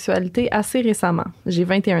ma sexualité assez récemment. J'ai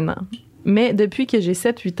 21 ans. Mais depuis que j'ai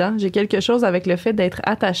 7-8 ans, j'ai quelque chose avec le fait d'être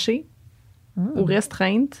attachée ou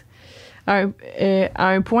restreinte à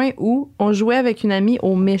un point où on jouait avec une amie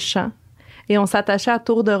au méchant et on s'attachait à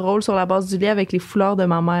tour de rôle sur la base du lit avec les foulards de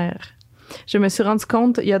ma mère. Je me suis rendu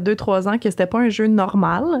compte il y a 2-3 ans que c'était pas un jeu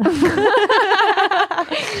normal.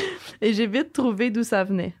 Et j'ai vite trouvé d'où ça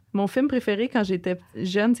venait. Mon film préféré quand j'étais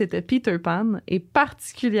jeune, c'était Peter Pan, et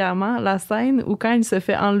particulièrement la scène où quand il se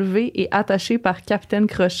fait enlever et attacher par Capitaine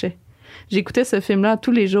Crochet. J'écoutais ce film-là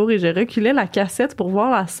tous les jours et je reculais la cassette pour voir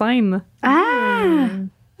la scène.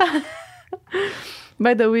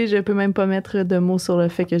 By the way, je peux même pas mettre de mots sur le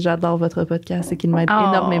fait que j'adore votre podcast et qu'il m'aide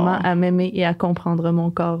énormément à m'aimer et à comprendre mon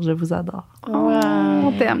corps. Je vous adore.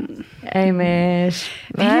 On t'aime. Hey, mais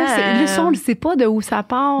le son, on ne sait pas de où ça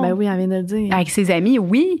part. Ben oui, elle vient de le dire. Avec ses amis,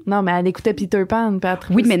 oui. Non, mais elle écoutait Peter Pan.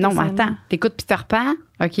 Oui, mais non, attends. T'écoutes Peter Pan,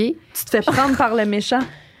 OK? Tu te fais prendre par le méchant.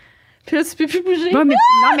 Puis là, tu peux plus bouger. Non,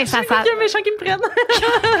 mais ça... Il y a un méchant qui me prenne.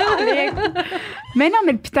 Mais non,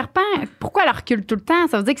 mais le Peter Pan, pourquoi elle recule tout le temps?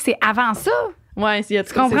 Ça veut dire que c'est avant ça. Ouais, tu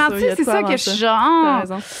comprends-tu? C'est ça que je suis genre...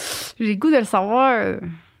 J'ai le goût de le savoir.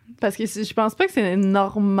 Parce que je pense pas que c'est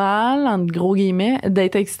normal, entre gros guillemets,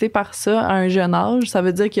 d'être excitée par ça à un jeune âge. Ça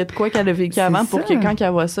veut dire qu'il y a de quoi qu'elle a vécu avant pour que quand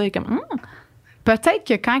elle voit ça, elle est comme... Peut-être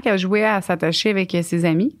que quand elle jouait à s'attacher avec ses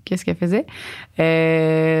amis, qu'est-ce qu'elle faisait?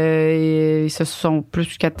 Ils se sont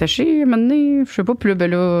plus qu'attachés, maintenant. Je sais pas, puis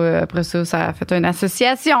là, après ça, ça a fait une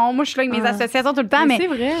association. Moi, je suis là avec mes associations tout le temps, mais... C'est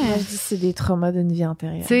vrai. Moi, je dis c'est des traumas d'une vie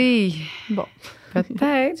antérieure. Tu sais... Bon.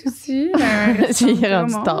 Peut-être aussi. J'ai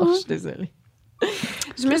rendu tard, je suis désolée.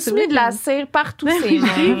 Je me suis mis de la cire partout. J'ai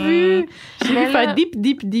vu. Je vais faire dip.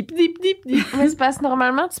 Mais c'est parce que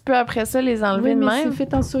normalement, tu peux après ça les enlever de mais même. c'est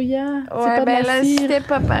fait en soya. Ouais, c'est pas ben de la là, cire. c'était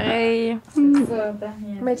pas pareil. C'est ça,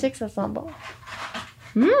 mais check, ça sent bon.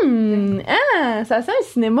 Ça sent le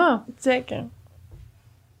cinéma. Check.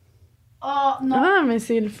 Oh, non. Ah, mais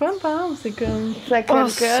c'est le fun, par exemple. C'est comme... Ça colle.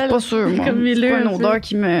 C'est pas sûr, moi. comme C'est milleux, pas une un odeur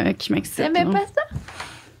qui m'excite. T'aimais pas ça?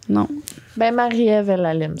 Non. Ben, Marie-Ève,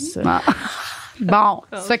 elle aime ça. Ah. Bon,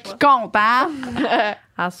 ça qui compte, hein?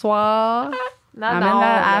 À soir. Non,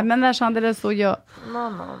 amène la chandelle de soya.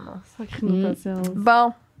 Non. Sacré nos patience.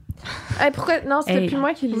 Bon. Hey, pourquoi? Non, c'était plus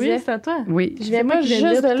moi qui le disais. Oui, c'est à toi. Oui. Je viens pas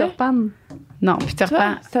juste de là. Peter Pan. Non, Peter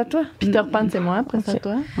Pan. C'est à toi. Peter Pan, c'est moi, après c'est à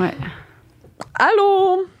toi. Ouais.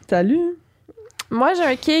 Allô? Salut. Moi, j'ai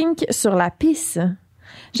un kink sur la pisse.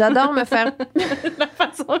 J'adore me faire... La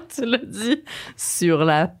façon que tu l'as dit. Sur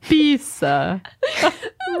la pisse.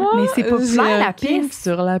 Mais c'est populaire, la pisse.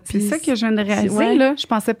 Sur la C'est pisse. ça que je viens de réaliser, Ouais. là. Je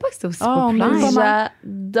pensais pas que c'était aussi populaire.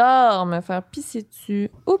 J'adore me faire pisser dessus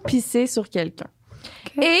ou pisser sur quelqu'un.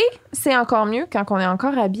 Okay. Et c'est encore mieux quand on est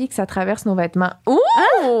encore habillé et que ça traverse nos vêtements.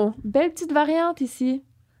 Ouh! Belle petite variante ici.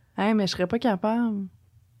 Hey, mais je serais pas capable.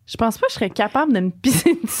 Je pense pas que je serais capable de me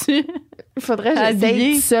pisser dessus. Il faudrait que j'essaye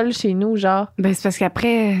Habillée. seule chez nous, genre. Ben, c'est parce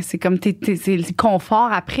qu'après, c'est comme c'est le confort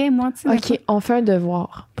après, moi, tu sais. OK, on fait un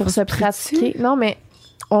devoir pour Faut se se piler pratiquer. Non, mais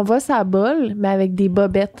on va sur la bolle, mais avec des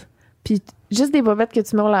bobettes. Puis juste des bobettes que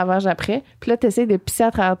tu mets au lavage après. Puis là, tu essaies de pisser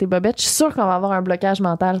à travers tes bobettes. Je suis sûre qu'on va avoir un blocage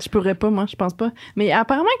mental. Je pourrais pas, moi, je pense pas. Mais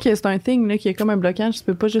apparemment que c'est un thing, là, qu'il y a comme un blocage, tu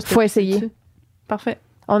peux pas juste... te Faut pisser essayer. dessus. Parfait.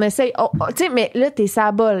 On essaye. Tu sais, mais là, t'es sur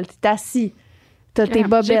la bolle, t'es assis. T'as tes J'ai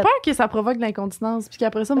bobettes. peur que ça provoque de l'incontinence, puis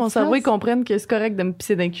qu'après ça, mon Ça, cerveau, il comprenne que c'est correct de me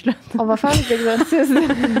pisser d'un culotte. On va faire des exercices.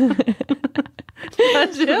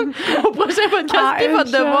 Imagine, au prochain podcast, puis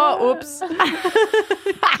votre devoir, oups.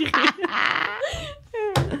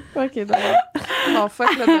 OK, d'accord. On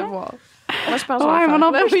fuck le devoir. Moi, je pense que je vais Ouais, le moi faire.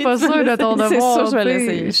 non plus, je suis pas sûre de ton C'est devoir. sûr, je vais tu sais.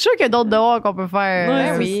 l'essayer. Je suis sûre qu'il y a d'autres devoirs qu'on peut faire.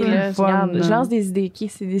 Ouais, Oui, c'est ça, là, le fun, je lance des idées. OK,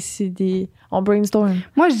 c'est des... On brainstorm.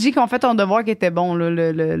 Moi, je dis qu'on fait ton devoir qui était bon. Là,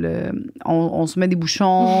 on se met des bouchons,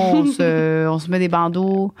 on se met des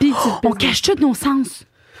bandeaux. Puis On cache tous nos sens.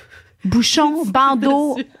 Bouchons,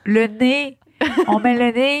 bandeaux, le nez. On met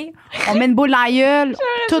le nez, on met une boule dans la gueule.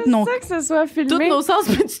 Toutes nos... que ce soit filmé. Tous nos sens,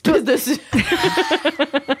 puis tu te pisses dessus.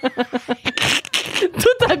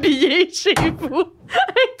 Tout habillé chez vous,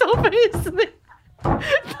 avec ton pince-nez. Ton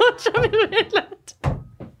chum est bien là.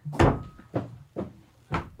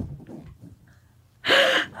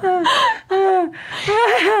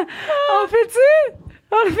 On le fait-tu?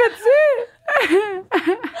 On le fait-tu?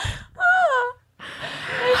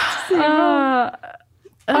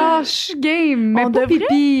 Je suis game. Mais On pas devrait-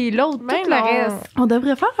 pipi. L'autre, tout Mais le non. reste. On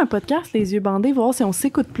devrait faire un podcast, les yeux bandés, voir si on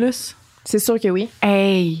s'écoute plus. C'est sûr que oui.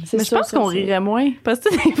 Hey! Mais je pense qu'on rirait moins. Parce que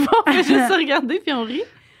des fois, on fait juste se regarder puis on rit.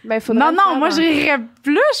 Ben, faudrait Non, le non, faire moi, dans- je rirais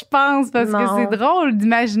plus, je pense, parce que Non. c'est drôle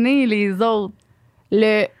d'imaginer les autres.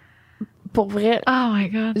 Pour vrai, Oh my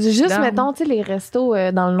God. juste, Down. mettons, tu sais, les restos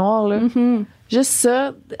dans le noir, là. Juste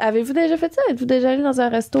ça. Avez-vous déjà fait ça? Êtes-vous déjà allé dans un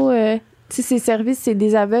resto? Tu sais, ces services, c'est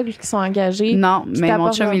des aveugles qui sont engagés. Non, Qui mais mon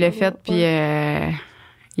t'apportent chum, leur- il l'a fait, puis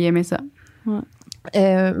il aimait ça.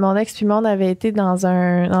 Mon ex puis moi, on avait été dans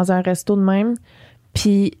un resto de même.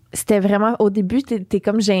 Puis c'était vraiment... Au début, t'es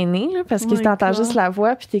comme gêné, là, parce que Oh my t'entends God. juste la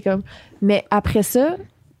voix, puis t'es comme... Mais après ça,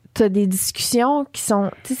 t'as des discussions qui sont...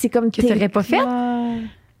 Tu sais, c'est comme... Que t'aurais pas fait?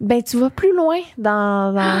 Ben, tu vas plus loin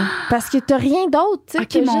dans parce que t'as rien d'autre, tu sais.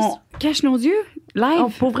 OK, t'as mon... Cache nos yeux.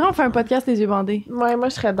 Live. Pour vrai, on fait un podcast, les yeux bandés. Ouais, moi,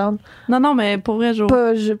 je serais down. Non, mais pour vrai, Jo.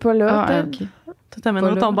 Pas là, Ah, peut-être. OK. Toi, t'amèneras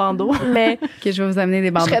Pas là. ton bandeau. Mais OK, je vais vous amener des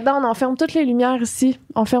je bandes. serais down. On ferme toutes les lumières ici.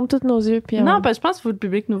 On ferme tous nos yeux. Puis Non, parce que je pense qu'il faut que le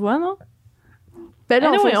public nous voit, non? ben là,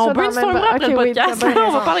 Anyway, fait ça on dans le brainstormera même- après Ok, le oui, podcast. t'as bien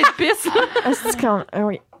On va raison. parler de pisse. Ah, c'est quand... ah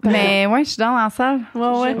oui. Mais ouais, je suis dans la salle. Ouais,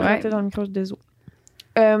 Ouais. ouais. Ouais. Dans le micro, je suis désolée.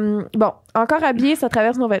 Bon, encore habillé, ça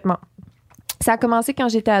traverse nos vêtements. Ça a commencé quand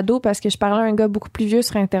j'étais ado parce que je parlais à un gars beaucoup plus vieux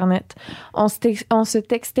sur Internet. On se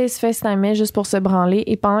textait, se FaceTimait juste pour se branler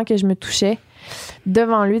et pendant que je me touchais,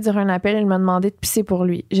 devant lui, durant un appel, il m'a demandé de pisser pour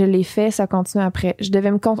lui. Je l'ai fait, ça continue après. Je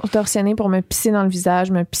devais me contorsionner pour me pisser dans le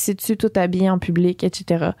visage, me pisser dessus tout habillé en public,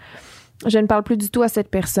 etc. Je ne parle plus du tout à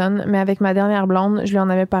cette personne, mais avec ma dernière blonde, je lui en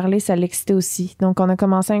avais parlé, ça l'excitait aussi. Donc, on a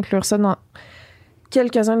commencé à inclure ça dans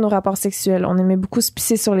quelques-uns de nos rapports sexuels. On aimait beaucoup se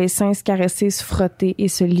pisser sur les seins, se caresser, se frotter et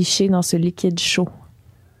se licher dans ce liquide chaud.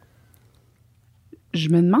 Je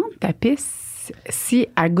me demande, ta pisse, si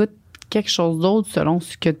elle goûte quelque chose d'autre selon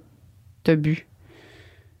ce que t'as bu.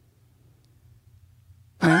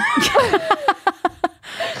 Hein?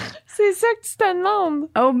 C'est ça que tu te demandes.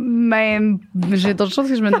 Oh, mais j'ai d'autres choses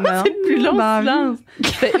que je me demande. C'est le plus long Dans la vie. silence.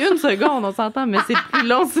 C'était 1 seconde, on s'entend, mais c'est le plus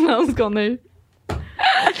long silence qu'on a eu.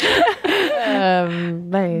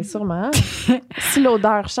 Ben, sûrement. Si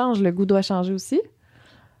l'odeur change, le goût doit changer aussi.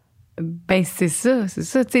 Ben, c'est ça. Tu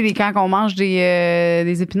sais, quand on mange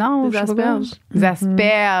des épinards, Des je sais pas quoi. asperges. Des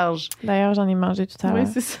asperges. D'ailleurs, j'en ai mangé tout à l'heure. Oui,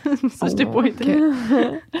 c'est ça. Ça, je t'ai Oh, pointé.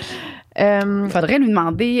 Faudrait lui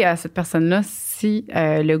demander à cette personne-là si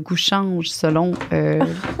le goût change selon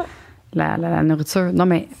la nourriture. Non,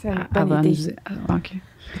 mais... C'est une bonne avant idée. OK.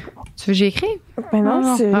 Tu veux que j'écrive? Ben non,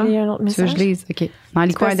 Non, c'est ah. il y a un autre Tu veux que message. je lise? OK. Dans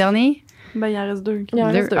les quoi, un Vas-y. dernier? Ben, il en reste 2. Il en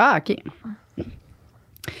reste deux. Ah, OK.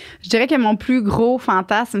 Je dirais que mon plus gros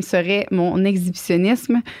fantasme serait mon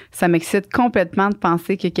exhibitionnisme. Ça m'excite complètement de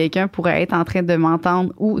penser que quelqu'un pourrait être en train de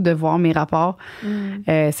m'entendre ou de voir mes rapports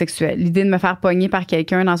sexuels. L'idée de me faire pogner par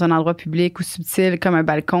quelqu'un dans un endroit public ou subtil comme un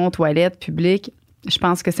balcon, toilette, public, je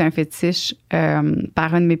pense que c'est un fétiche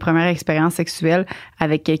par une de mes premières expériences sexuelles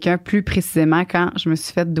avec quelqu'un, plus précisément quand je me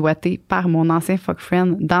suis fait doigter par mon ancien fuck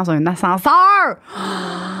friend dans un ascenseur.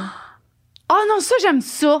 Oh non, ça, j'aime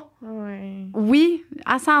ça. Ouais. Oui,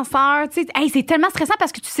 ascenseur, tu sais. Hey, c'est tellement stressant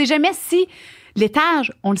parce que tu sais jamais si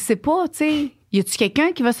l'étage, on le sait pas, tu sais. y a-tu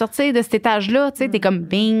quelqu'un qui va sortir de cet étage-là? Tu sais, t'es comme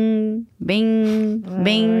bing, bing,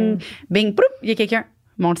 bing, bing, proup, il y a quelqu'un.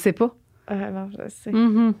 Mais on le sait pas. Non, je sais.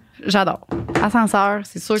 J'adore. Ascenseur,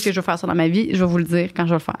 c'est sûr que je vais faire ça dans ma vie. Je vais vous le dire quand je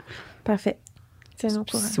vais le faire. Parfait. Tiens-nous au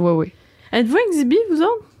courant. Oui. Êtes-vous exhibés, vous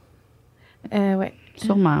autres? Ouais.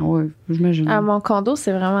 Sûrement, oui, j'imagine. À mon condo,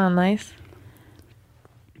 c'est vraiment nice.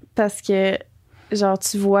 Parce que, genre,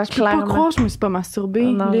 tu vois Je peux clairement... pas croire que je me suis pas masturbée,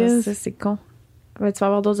 Non, je Liz. sais, c'est con. Mais tu vas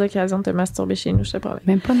avoir d'autres occasions de te masturber chez nous, je te promets.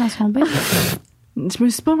 Même pas dans son bain. Je me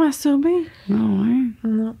suis pas masturbée. Non, ouais.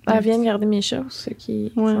 Non. Elle vient de garder mes choses, ceux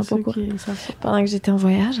qui Ouais, sont pas ceux au courant. qui savent pas. Pendant que j'étais en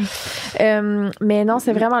voyage. Mais non,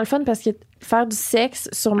 c'est vraiment le fun parce que faire du sexe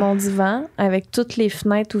sur mon divan avec toutes les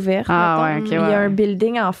fenêtres ouvertes, Ah, mettons, ouais, ok, il y a ouais. un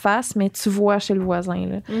building en face, mais tu vois chez le voisin.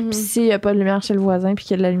 Là. Mhm. Puis s'il n'y a pas de lumière chez le voisin puis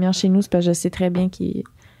qu'il y a de la lumière chez nous, c'est parce que je sais très bien qu'ils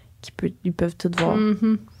peuvent tout voir.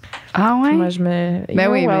 Mhm. Ah, ouais? Moi, je me...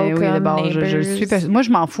 Ben oui, You're mais oui, welcome, d'abord, je le neighbors. suis. Moi, je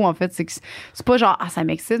m'en fous, en fait. C'est pas genre, ça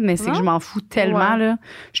m'excite, mais c'est que je m'en fous tellement, Ouais. là.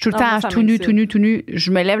 Je suis tout le Ah, moi, temps ça tout nu, m'excite. tout nu, tout nu.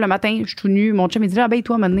 Je me lève le matin, je suis tout nu. Mon chum, il dit, ah, ben,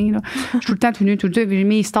 toi, maintenant, là. Je suis tout le temps tout nu, tout le temps.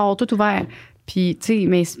 Mes stores, tout ouvert. Puis, tu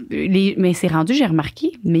sais, mais c'est rendu, j'ai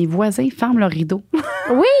remarqué, mes voisins ferment leurs rideaux.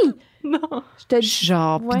 Oui! Non. Je te dis...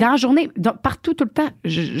 Genre, Ouais. puis dans la journée, partout, tout le temps.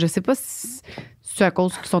 Je sais pas si c'est à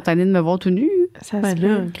cause qu'ils sont tannés de me voir tout nu. Ça Ben se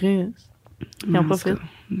là, peut. Chris. Ils en En tout profitent. cas,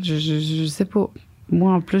 je sais pas.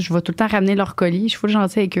 Moi, en plus, je vais tout le temps ramener leur colis. Je suis full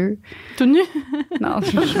gentille avec eux. Tout nu? Non,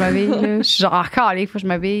 je m'habille, là. Je suis genre encore, il faut que je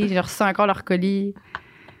m'habille. J'ai reçu encore leur colis.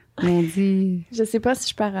 Ils m'ont dit. Je sais pas si je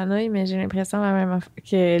suis paranoïe, mais j'ai l'impression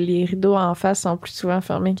que les rideaux en face sont plus souvent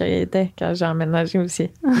fermés qu'ils étaient quand j'ai emménagé aussi.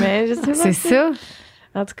 Mais je sais pas. C'est ça.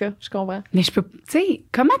 En tout cas, je comprends. Mais je peux. Tu sais,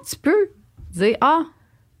 comment tu peux dire, ah,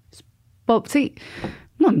 c'est pas. Tu sais,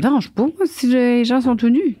 moi, ça me dérange pas, moi, si les gens sont tout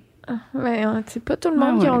nus. Mais c'est pas tout le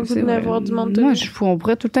monde qui a envie de voir du monde tout Moi, nu. on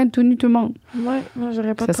pourrait tout le temps être tout nu, tout le monde. Ouais, moi,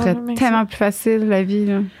 j'aurais pas Ça de serait problème avec tellement plus facile, la vie,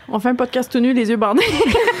 là. On fait un podcast tout nu, les yeux bandés.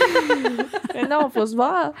 Mais non, faut se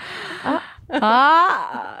voir. Ah!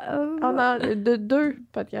 On a deux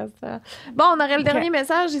podcasts. Bon, on aurait le dernier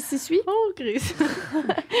message ici suit. Oh, Chris.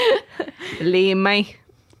 Les mains.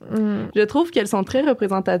 Je trouve qu'elles sont très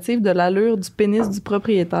représentatives de l'allure du pénis du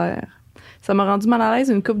propriétaire. Ça m'a rendu mal à l'aise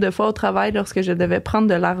une couple de fois au travail lorsque je devais prendre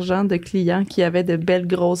de l'argent de clients qui avaient de belles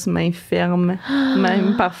grosses mains fermes.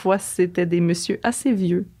 Même parfois si c'était des messieurs assez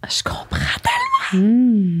vieux. Je comprends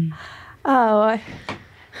tellement. Ah ouais.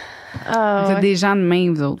 Ah Vous ouais. êtes des gens de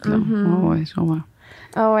main, vous autres, là. Mhm. Oh, ouais, je comprends.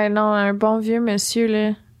 Ah ouais, non, un bon vieux monsieur,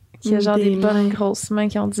 là, qui a genre des mains. bonnes grosses mains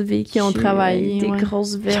qui ont du vécu. Qui ont travaillé, Des ouais.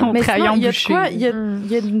 grosses Qui veines. ont Mais crayon sinon, il y a de bouché. quoi?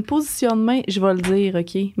 Il y a une position de main, je vais le dire,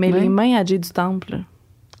 OK? Mais Ouais. les mains à Jay du Temple,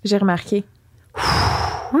 J'ai remarqué.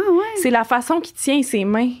 Ah, ouais. c'est la façon qu'il tient ses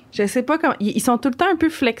mains. Je sais pas comment... Ils sont tout le temps un peu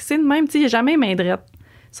flexés de même. Tu sais, il n'y a jamais les mains drettes.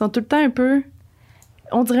 Ils sont tout le temps un peu...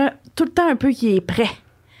 On dirait tout le temps un peu qu'il est prêt.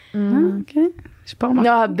 Ah, OK. J'ai pas remarqué.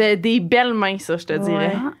 Ah, des belles mains, ça, je te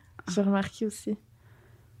dirais. Ah. J'ai remarqué aussi.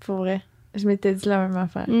 Pour vrai. Je m'étais dit la même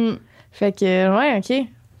affaire. Mm. Fait que, ouais, OK.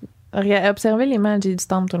 Observez les mains, j'ai du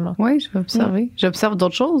temps, tout le monde. Oui, je vais observer. J'observe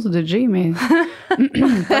d'autres choses de Jay, mais.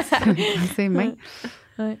 C'est main.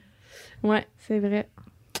 Ouais. C'est vrai.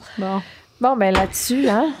 Bon. Bon, ben là-dessus,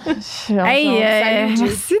 hein. Hey,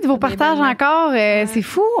 merci de vos partages encore. C'est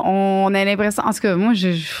fou. On a l'impression. En tout cas, moi,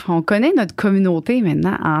 on connaît notre communauté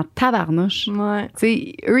maintenant en tabarnouche. Ouais. Tu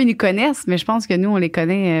sais, eux, ils nous connaissent, mais je pense que nous, on les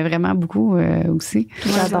connaît vraiment beaucoup aussi.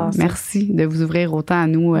 J'adore ça. Merci de vous ouvrir autant à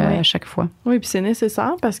nous Ouais. à chaque fois. Oui, puis c'est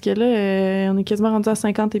nécessaire parce que là, on est quasiment rendu à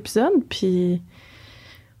 50 épisodes, puis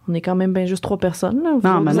on est quand même bien juste 3 personnes. Là.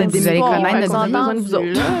 Non, mais êtes vous des allez histoires, connaître fait notre qu'on a vie. besoin de vous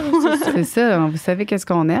autres. C'est ça. Vous savez qu'est-ce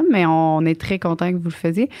qu'on aime, mais on est très content que vous le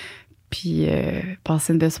faisiez. Puis,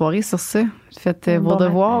 passez une belle soirée sur ça. Faites vos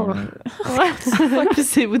devoirs. Ouais. Puis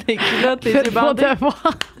c'est vous des culottes, les yeux Faites vos bandés.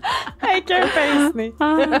 devoirs. Avec un pince-nez.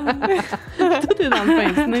 Tout est dans le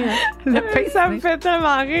pince-nez. Hein. Ça me fait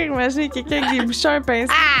tellement rire. Imagine quelqu'un avec des bouchons, un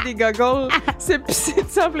pince-nez, des goggles. C'est pissé de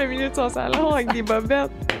ça en plein milieu de son salon avec des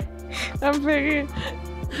bobettes. Ça me fait rire.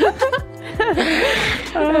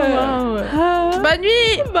 Bonne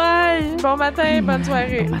nuit! Bye! Bon matin, bonne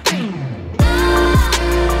soirée. Bon matin.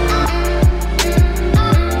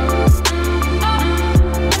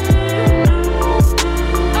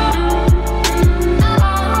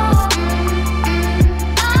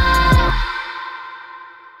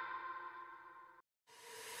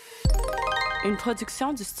 Une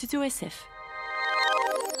production du Studio SF.